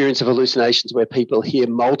the experience of hallucinations where people hear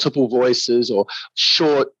multiple voices or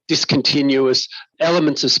short, discontinuous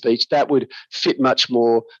elements of speech. That would fit much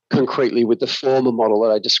more concretely with the former model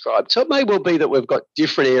that I described. So it may well be that we've got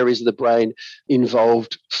different areas of the brain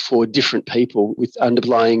involved for different people with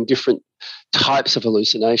underlying different types of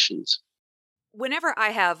hallucinations. Whenever I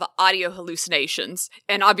have audio hallucinations,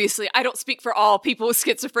 and obviously I don't speak for all people with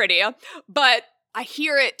schizophrenia, but I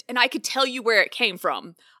hear it and I could tell you where it came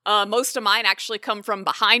from. Most of mine actually come from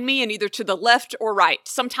behind me and either to the left or right.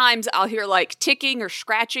 Sometimes I'll hear like ticking or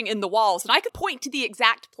scratching in the walls and I could point to the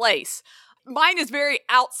exact place. Mine is very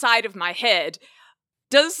outside of my head.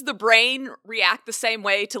 Does the brain react the same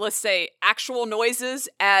way to, let's say, actual noises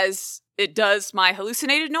as it does my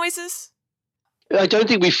hallucinated noises? I don't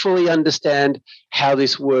think we fully understand how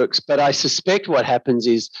this works, but I suspect what happens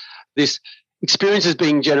is this experience is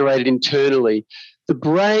being generated internally. The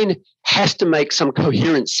brain has to make some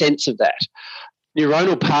coherent sense of that.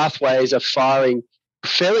 Neuronal pathways are firing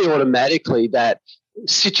fairly automatically that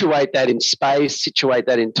situate that in space, situate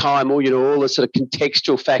that in time, or, all the sort of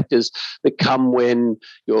contextual factors that come when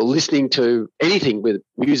you're listening to anything with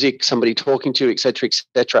music, somebody talking to you, et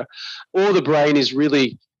cetera, or the brain is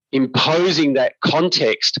really imposing that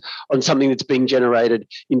context on something that's being generated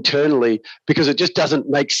internally because it just doesn't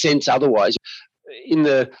make sense otherwise. In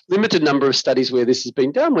the limited number of studies where this has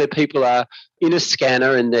been done, where people are in a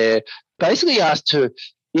scanner and they're basically asked to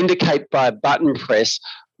indicate by a button press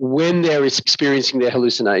when they're experiencing their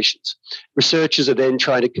hallucinations. Researchers are then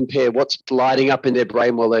trying to compare what's lighting up in their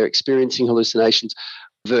brain while they're experiencing hallucinations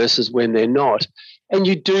versus when they're not. And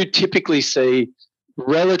you do typically see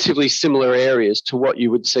relatively similar areas to what you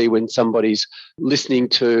would see when somebody's listening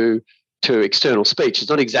to external speech. It's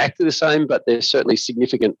not exactly the same, but there's certainly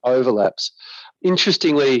significant overlaps.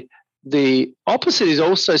 Interestingly, the opposite is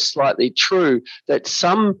also slightly true, that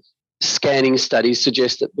some scanning studies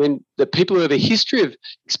suggest that when the people who have a history of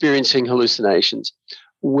experiencing hallucinations,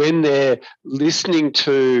 when they're listening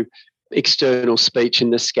to external speech in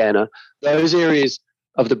the scanner, those areas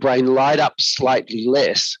of the brain light up slightly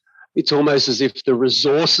less. It's almost as if the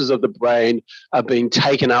resources of the brain are being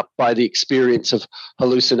taken up by the experience of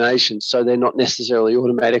hallucinations, so they're not necessarily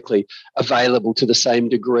automatically available to the same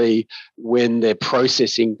degree when they're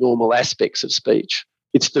processing normal aspects of speech.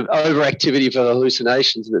 It's the overactivity for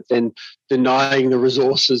hallucinations that's then denying the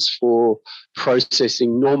resources for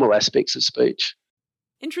processing normal aspects of speech.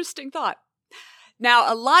 Interesting thought.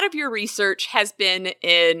 Now, a lot of your research has been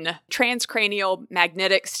in transcranial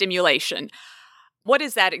magnetic stimulation. What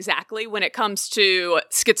is that exactly when it comes to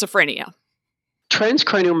schizophrenia?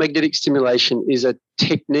 Transcranial magnetic stimulation is a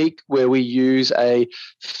technique where we use a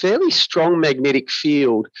fairly strong magnetic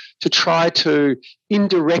field to try to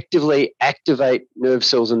indirectly activate nerve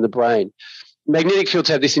cells in the brain. Magnetic fields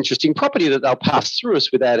have this interesting property that they'll pass through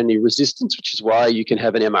us without any resistance, which is why you can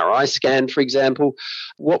have an MRI scan, for example.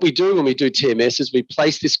 What we do when we do TMS is we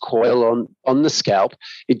place this coil on the scalp.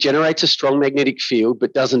 It generates a strong magnetic field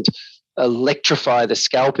but doesn't electrify the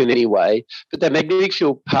scalp in any way, but that magnetic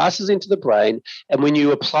field passes into the brain, and when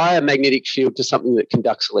you apply a magnetic field to something that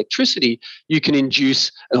conducts electricity, you can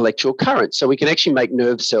induce an electrical current. So we can actually make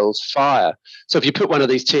nerve cells fire. So if you put one of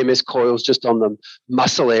these TMS coils just on the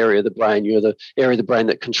muscle area of the brain, the area of the brain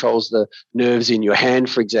that controls the nerves in your hand,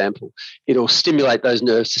 for example, it'll stimulate those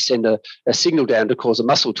nerves to send a signal down to cause a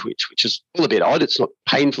muscle twitch, which is all a bit odd. It's not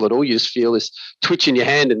painful at all. You just feel this twitch in your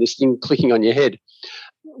hand and this thing clicking on your head.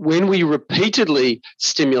 When we repeatedly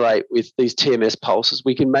stimulate with these TMS pulses,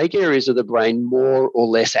 we can make areas of the brain more or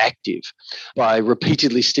less active by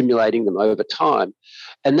repeatedly stimulating them over time.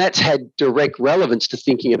 And that's had direct relevance to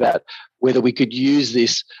thinking about whether we could use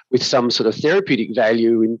this with some sort of therapeutic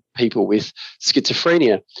value in people with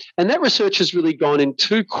schizophrenia. And that research has really gone in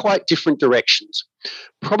two quite different directions.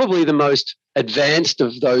 Probably the most advanced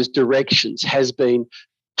of those directions has been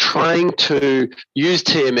trying to use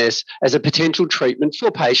TMS as a potential treatment for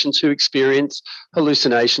patients who experience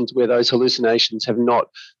hallucinations where those hallucinations have not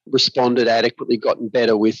responded adequately, gotten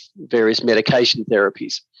better with various medication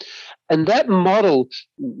therapies. And that model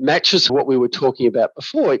matches what we were talking about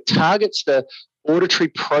before. It targets the auditory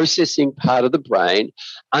processing part of the brain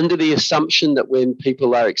under the assumption that when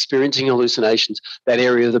people are experiencing hallucinations, that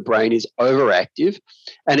area of the brain is overactive,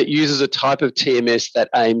 and it uses a type of TMS that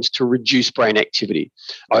aims to reduce brain activity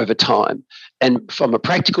over time. And from a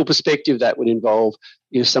practical perspective, that would involve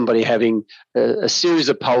somebody having a series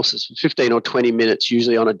of pulses for 15 or 20 minutes,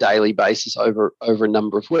 usually on a daily basis over a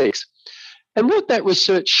number of weeks. And what that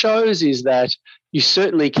research shows is that you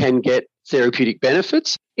certainly can get therapeutic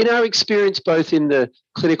benefits. In our experience, both in the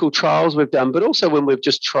clinical trials we've done, but also when we've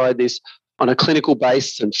just tried this on a clinical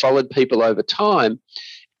basis and followed people over time,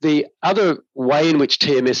 the other way in which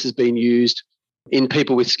TMS has been used in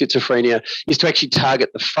people with schizophrenia is to actually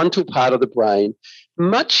target the frontal part of the brain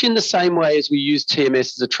much in the same way as we use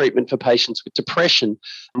TMS as a treatment for patients with depression,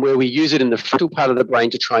 where we use it in the frontal part of the brain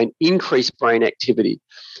to try and increase brain activity.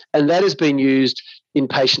 And that has been used in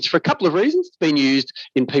patients for a couple of reasons. It's been used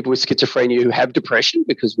in people with schizophrenia who have depression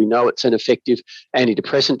because we know it's an effective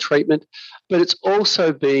antidepressant treatment, but it's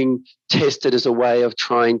also being tested as a way of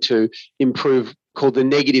trying to improve called the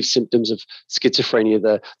negative symptoms of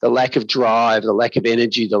schizophrenia, the lack of drive, the lack of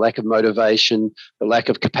energy, the lack of motivation, the lack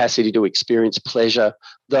of capacity to experience pleasure,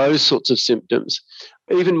 those sorts of symptoms.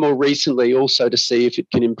 Even more recently, also to see if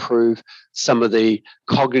it can improve some of the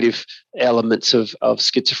cognitive elements of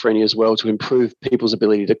schizophrenia as well, to improve people's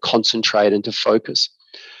ability to concentrate and to focus.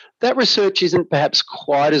 That research isn't perhaps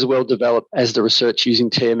quite as well developed as the research using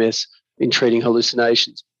TMS in treating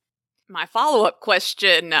hallucinations. My follow-up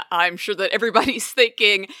question, I'm sure that everybody's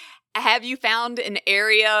thinking, have you found an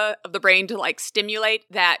area of the brain to stimulate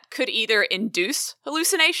that could either induce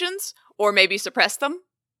hallucinations or maybe suppress them?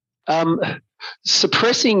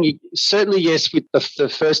 Suppressing, certainly yes, with the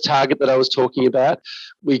first target that I was talking about.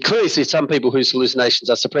 We clearly see some people whose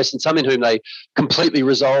hallucinations are suppressed and some in whom they completely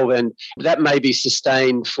resolve, and that may be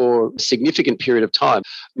sustained for a significant period of time.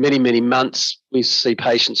 Many, many months, we see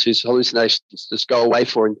patients whose hallucinations just go away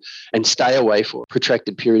for and stay away for a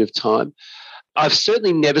protracted period of time. I've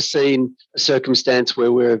certainly never seen a circumstance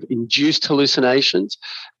where we've induced hallucinations.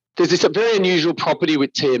 There's this very unusual property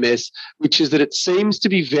with TMS, which is that it seems to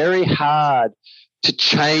be very hard to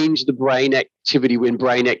change the brain activity when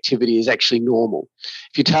brain activity is actually normal.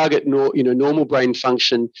 If you target normal brain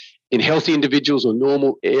function in healthy individuals or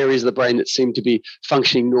normal areas of the brain that seem to be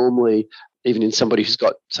functioning normally, even in somebody who's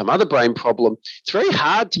got some other brain problem, it's very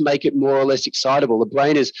hard to make it more or less excitable. The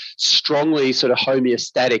brain is strongly sort of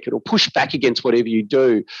homeostatic. It'll push back against whatever you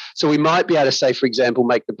do. So we might be able to say, for example,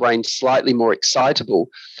 make the brain slightly more excitable.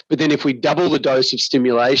 But then if we double the dose of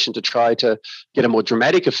stimulation to try to get a more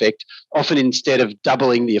dramatic effect, often instead of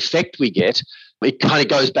doubling the effect we get, it kind of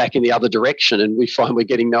goes back in the other direction and we find we're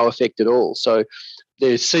getting no effect at all. So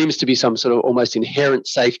there seems to be some sort of almost inherent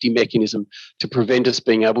safety mechanism to prevent us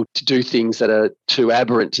being able to do things that are too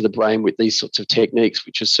aberrant to the brain with these sorts of techniques,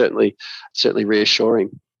 which is certainly reassuring.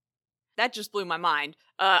 That just blew my mind.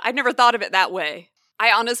 I'd never thought of it that way. I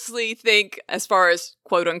honestly think, as far as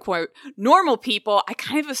quote unquote normal people, I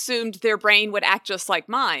kind of assumed their brain would act just like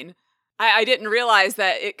mine. I didn't realize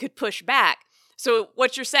that it could push back. So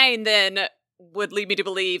what you're saying then would lead me to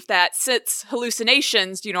believe that since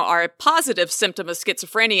hallucinations, are a positive symptom of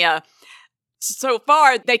schizophrenia, so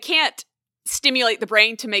far they can't stimulate the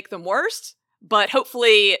brain to make them worse, but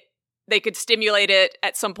hopefully they could stimulate it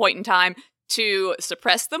at some point in time to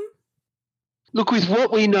suppress them. Look, with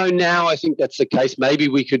what we know now, I think that's the case. Maybe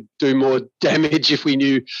we could do more damage if we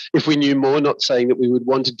knew more, not saying that we would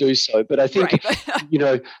want to do so. But I think,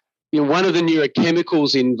 right. One of the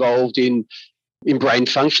neurochemicals involved in brain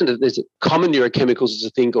function, there's common neurochemicals is a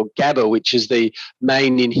thing called GABA, which is the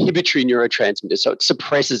main inhibitory neurotransmitter. So it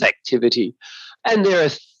suppresses activity. And there are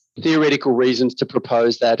theoretical reasons to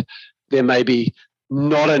propose that there may be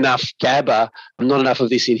not enough GABA, not enough of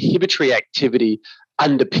this inhibitory activity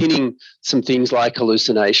underpinning some things like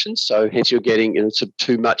hallucinations. So hence you're getting sort of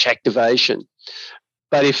too much activation.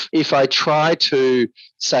 But if I try to,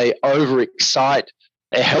 say, overexcite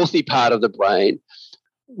a healthy part of the brain,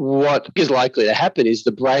 what is likely to happen is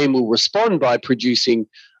the brain will respond by producing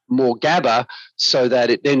more GABA so that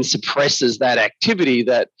it then suppresses that activity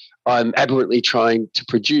that I'm aberrantly trying to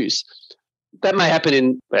produce. That may happen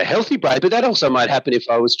in a healthy brain, but that also might happen if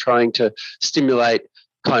I was trying to stimulate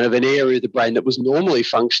kind of an area of the brain that was normally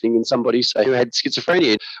functioning in somebody, say, who had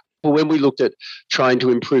schizophrenia. But when we looked at trying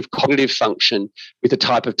to improve cognitive function with a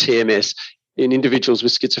type of TMS in individuals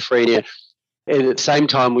with schizophrenia, and at the same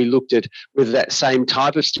time, we looked at whether that same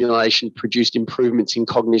type of stimulation produced improvements in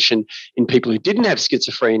cognition in people who didn't have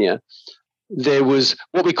schizophrenia. There was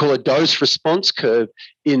what we call a dose-response curve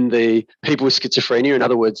in the people with schizophrenia. In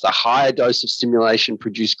other words, the higher dose of stimulation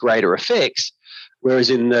produced greater effects,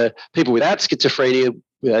 whereas in the people without schizophrenia,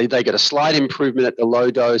 they got a slight improvement at the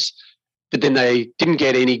low dose, but then they didn't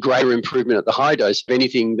get any greater improvement at the high dose. If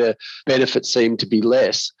anything, the benefits seemed to be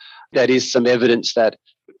less. That is some evidence that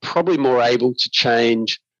probably more able to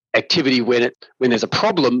change activity when there's a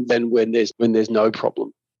problem than when there's no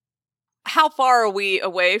problem. How far are we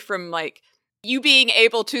away from you being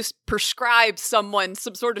able to prescribe someone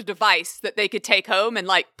some sort of device that they could take home and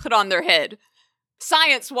put on their head?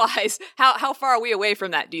 Science-wise, how far are we away from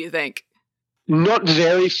that, do you think? Not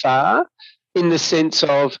very far, in the sense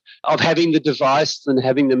of having the device and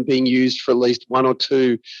having them being used for at least one or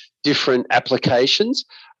two different applications.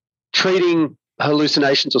 Treating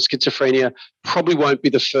hallucinations or schizophrenia probably won't be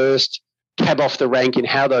the first cab off the rank in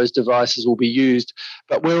how those devices will be used.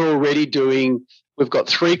 But we've got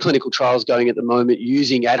 3 clinical trials going at the moment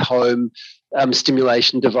using at-home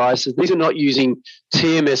stimulation devices. These are not using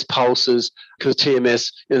TMS pulses because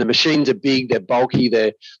TMS, the machines are big, they're bulky,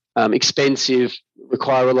 they're expensive,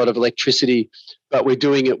 require a lot of electricity, but we're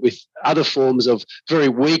doing it with other forms of very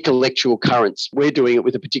weak electrical currents. We're doing it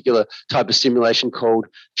with a particular type of stimulation called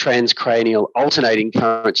transcranial alternating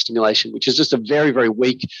current stimulation, which is just a very, very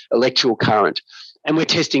weak electrical current. And we're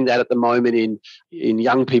testing that at the moment in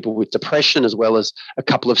young people with depression, as well as a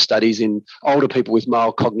couple of studies in older people with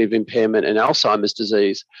mild cognitive impairment and Alzheimer's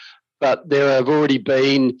disease. But there have already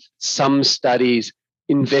been some studies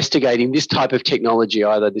investigating this type of technology,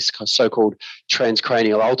 either this so-called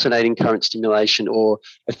transcranial alternating current stimulation or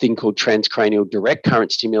a thing called transcranial direct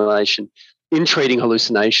current stimulation, in treating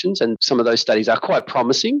hallucinations. And some of those studies are quite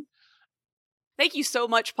promising. Thank you so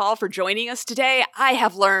much, Paul, for joining us today. I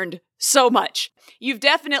have learned so much. You've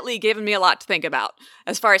definitely given me a lot to think about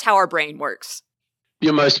as far as how our brain works.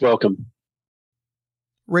 You're most welcome.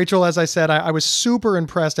 Rachel, as I said, I was super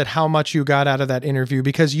impressed at how much you got out of that interview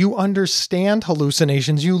because you understand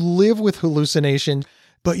hallucinations, you live with hallucinations,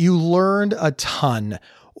 but you learned a ton.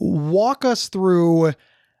 Walk us through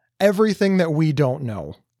everything that we don't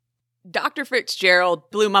know. Dr. Fitzgerald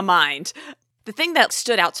blew my mind. The thing that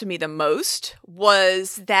stood out to me the most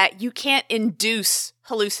was that you can't induce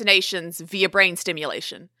hallucinations via brain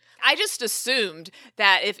stimulation. I just assumed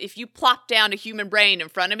that if you plopped down a human brain in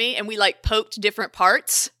front of me and we poked different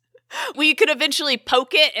parts, we could eventually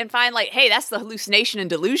poke it and find hey, that's the hallucination and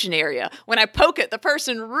delusion area. When I poke it, the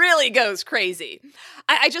person really goes crazy.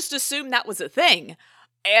 I just assumed that was a thing.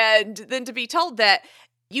 And then to be told that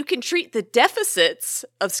you can treat the deficits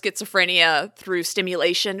of schizophrenia through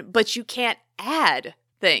stimulation, but you can't add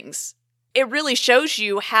things. It really shows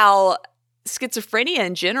you how schizophrenia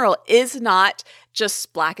in general is not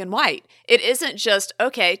just black and white. It isn't just,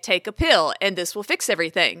 okay, take a pill and this will fix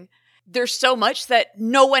everything. There's so much that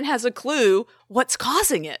no one has a clue what's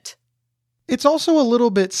causing it. It's also a little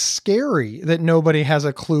bit scary that nobody has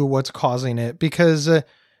a clue what's causing it because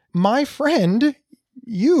my friend,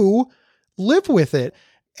 you live with it.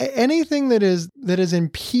 Anything that is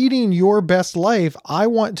impeding your best life, I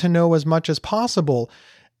want to know as much as possible.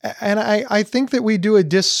 And I think that we do a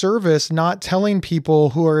disservice not telling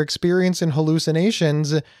people who are experiencing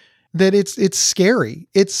hallucinations that it's scary.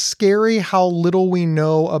 It's scary how little we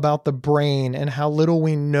know about the brain and how little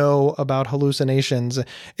we know about hallucinations.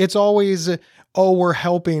 It's always, oh, we're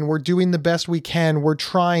helping, we're doing the best we can, we're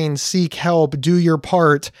trying, seek help, do your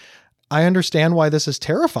part. I understand why this is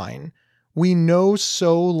terrifying. We know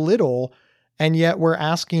so little, and yet we're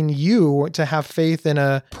asking you to have faith in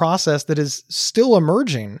a process that is still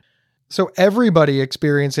emerging. So everybody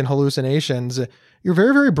experiencing hallucinations, you're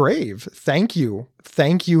very, very brave. Thank you.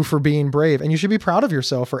 Thank you for being brave. And you should be proud of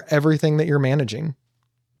yourself for everything that you're managing.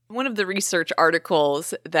 One of the research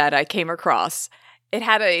articles that I came across, it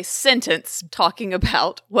had a sentence talking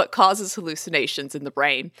about what causes hallucinations in the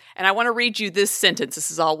brain. And I want to read you this sentence.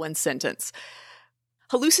 This is all one sentence.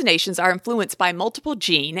 Hallucinations are influenced by multiple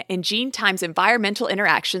gene and gene times environmental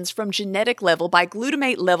interactions from genetic level by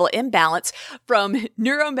glutamate level imbalance from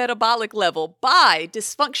neurometabolic level by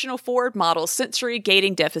dysfunctional forward model sensory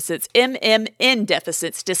gating deficits, MMN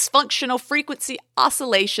deficits, dysfunctional frequency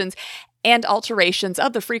oscillations, and alterations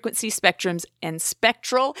of the frequency spectrums and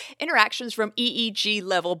spectral interactions from EEG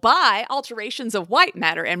level by alterations of white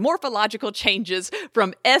matter and morphological changes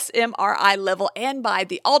from SMRI level and by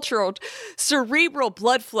the altered cerebral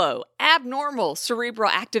blood flow, abnormal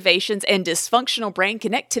cerebral activations, and dysfunctional brain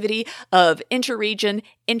connectivity of interregion,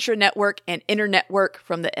 intranetwork, and internetwork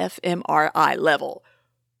from the fMRI level.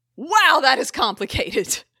 Wow, that is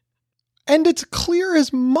complicated. And it's clear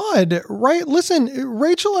as mud, right? Listen,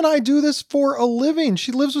 Rachel and I do this for a living.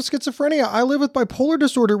 She lives with schizophrenia. I live with bipolar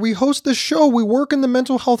disorder. We host this show. We work in the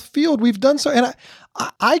mental health field. We've done so. And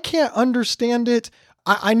I can't understand it.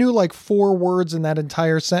 I knew 4 words in that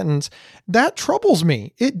entire sentence. That troubles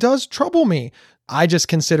me. It does trouble me. I just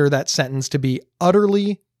consider that sentence to be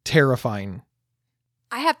utterly terrifying.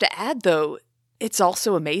 I have to add, though, it's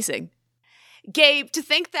also amazing. Gabe, to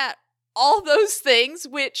think that all those things,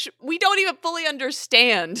 which we don't even fully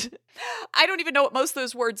understand. I don't even know what most of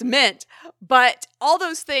those words meant, but all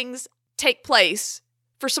those things take place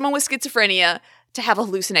for someone with schizophrenia to have a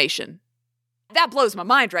hallucination. That blows my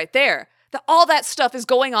mind right there, that all that stuff is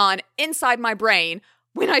going on inside my brain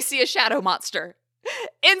when I see a shadow monster.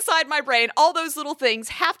 Inside my brain, all those little things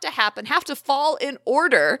have to happen, have to fall in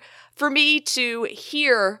order for me to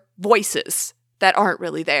hear voices that aren't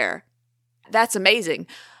really there. That's amazing.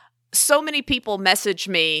 So many people message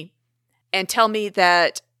me and tell me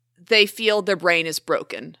that they feel their brain is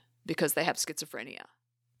broken because they have schizophrenia.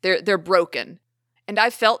 They're broken. And I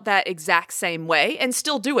felt that exact same way and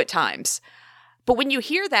still do at times. But when you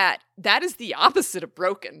hear that, that is the opposite of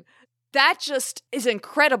broken. That just is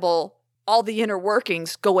incredible, all the inner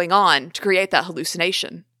workings going on to create that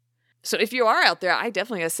hallucination. So if you are out there, I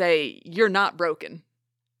definitely gotta say, you're not broken.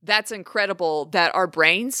 That's incredible that our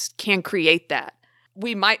brains can create that.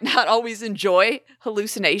 We might not always enjoy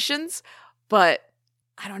hallucinations, but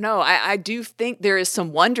I don't know. I do think there is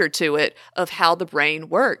some wonder to it of how the brain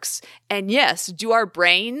works. And yes, do our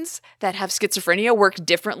brains that have schizophrenia work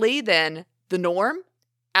differently than the norm?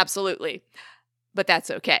 Absolutely. But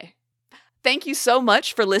that's okay. Thank you so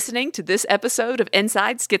much for listening to this episode of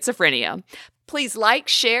Inside Schizophrenia. Please like,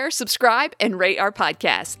 share, subscribe, and rate our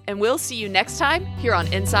podcast. And we'll see you next time here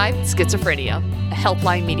on Inside Schizophrenia, a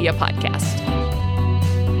Helpline Media podcast.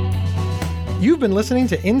 You've been listening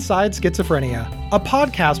to Inside Schizophrenia, a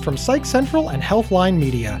podcast from Psych Central and Healthline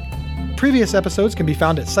Media. Previous episodes can be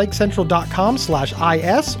found at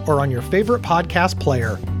psychcentral.com/is or on your favorite podcast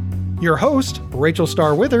player. Your host, Rachel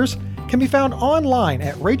Starr Withers, can be found online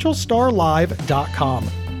at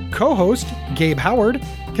rachelstarlive.com. Co-host, Gabe Howard,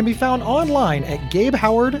 can be found online at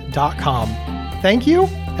gabehoward.com. Thank you,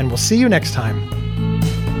 and we'll see you next time.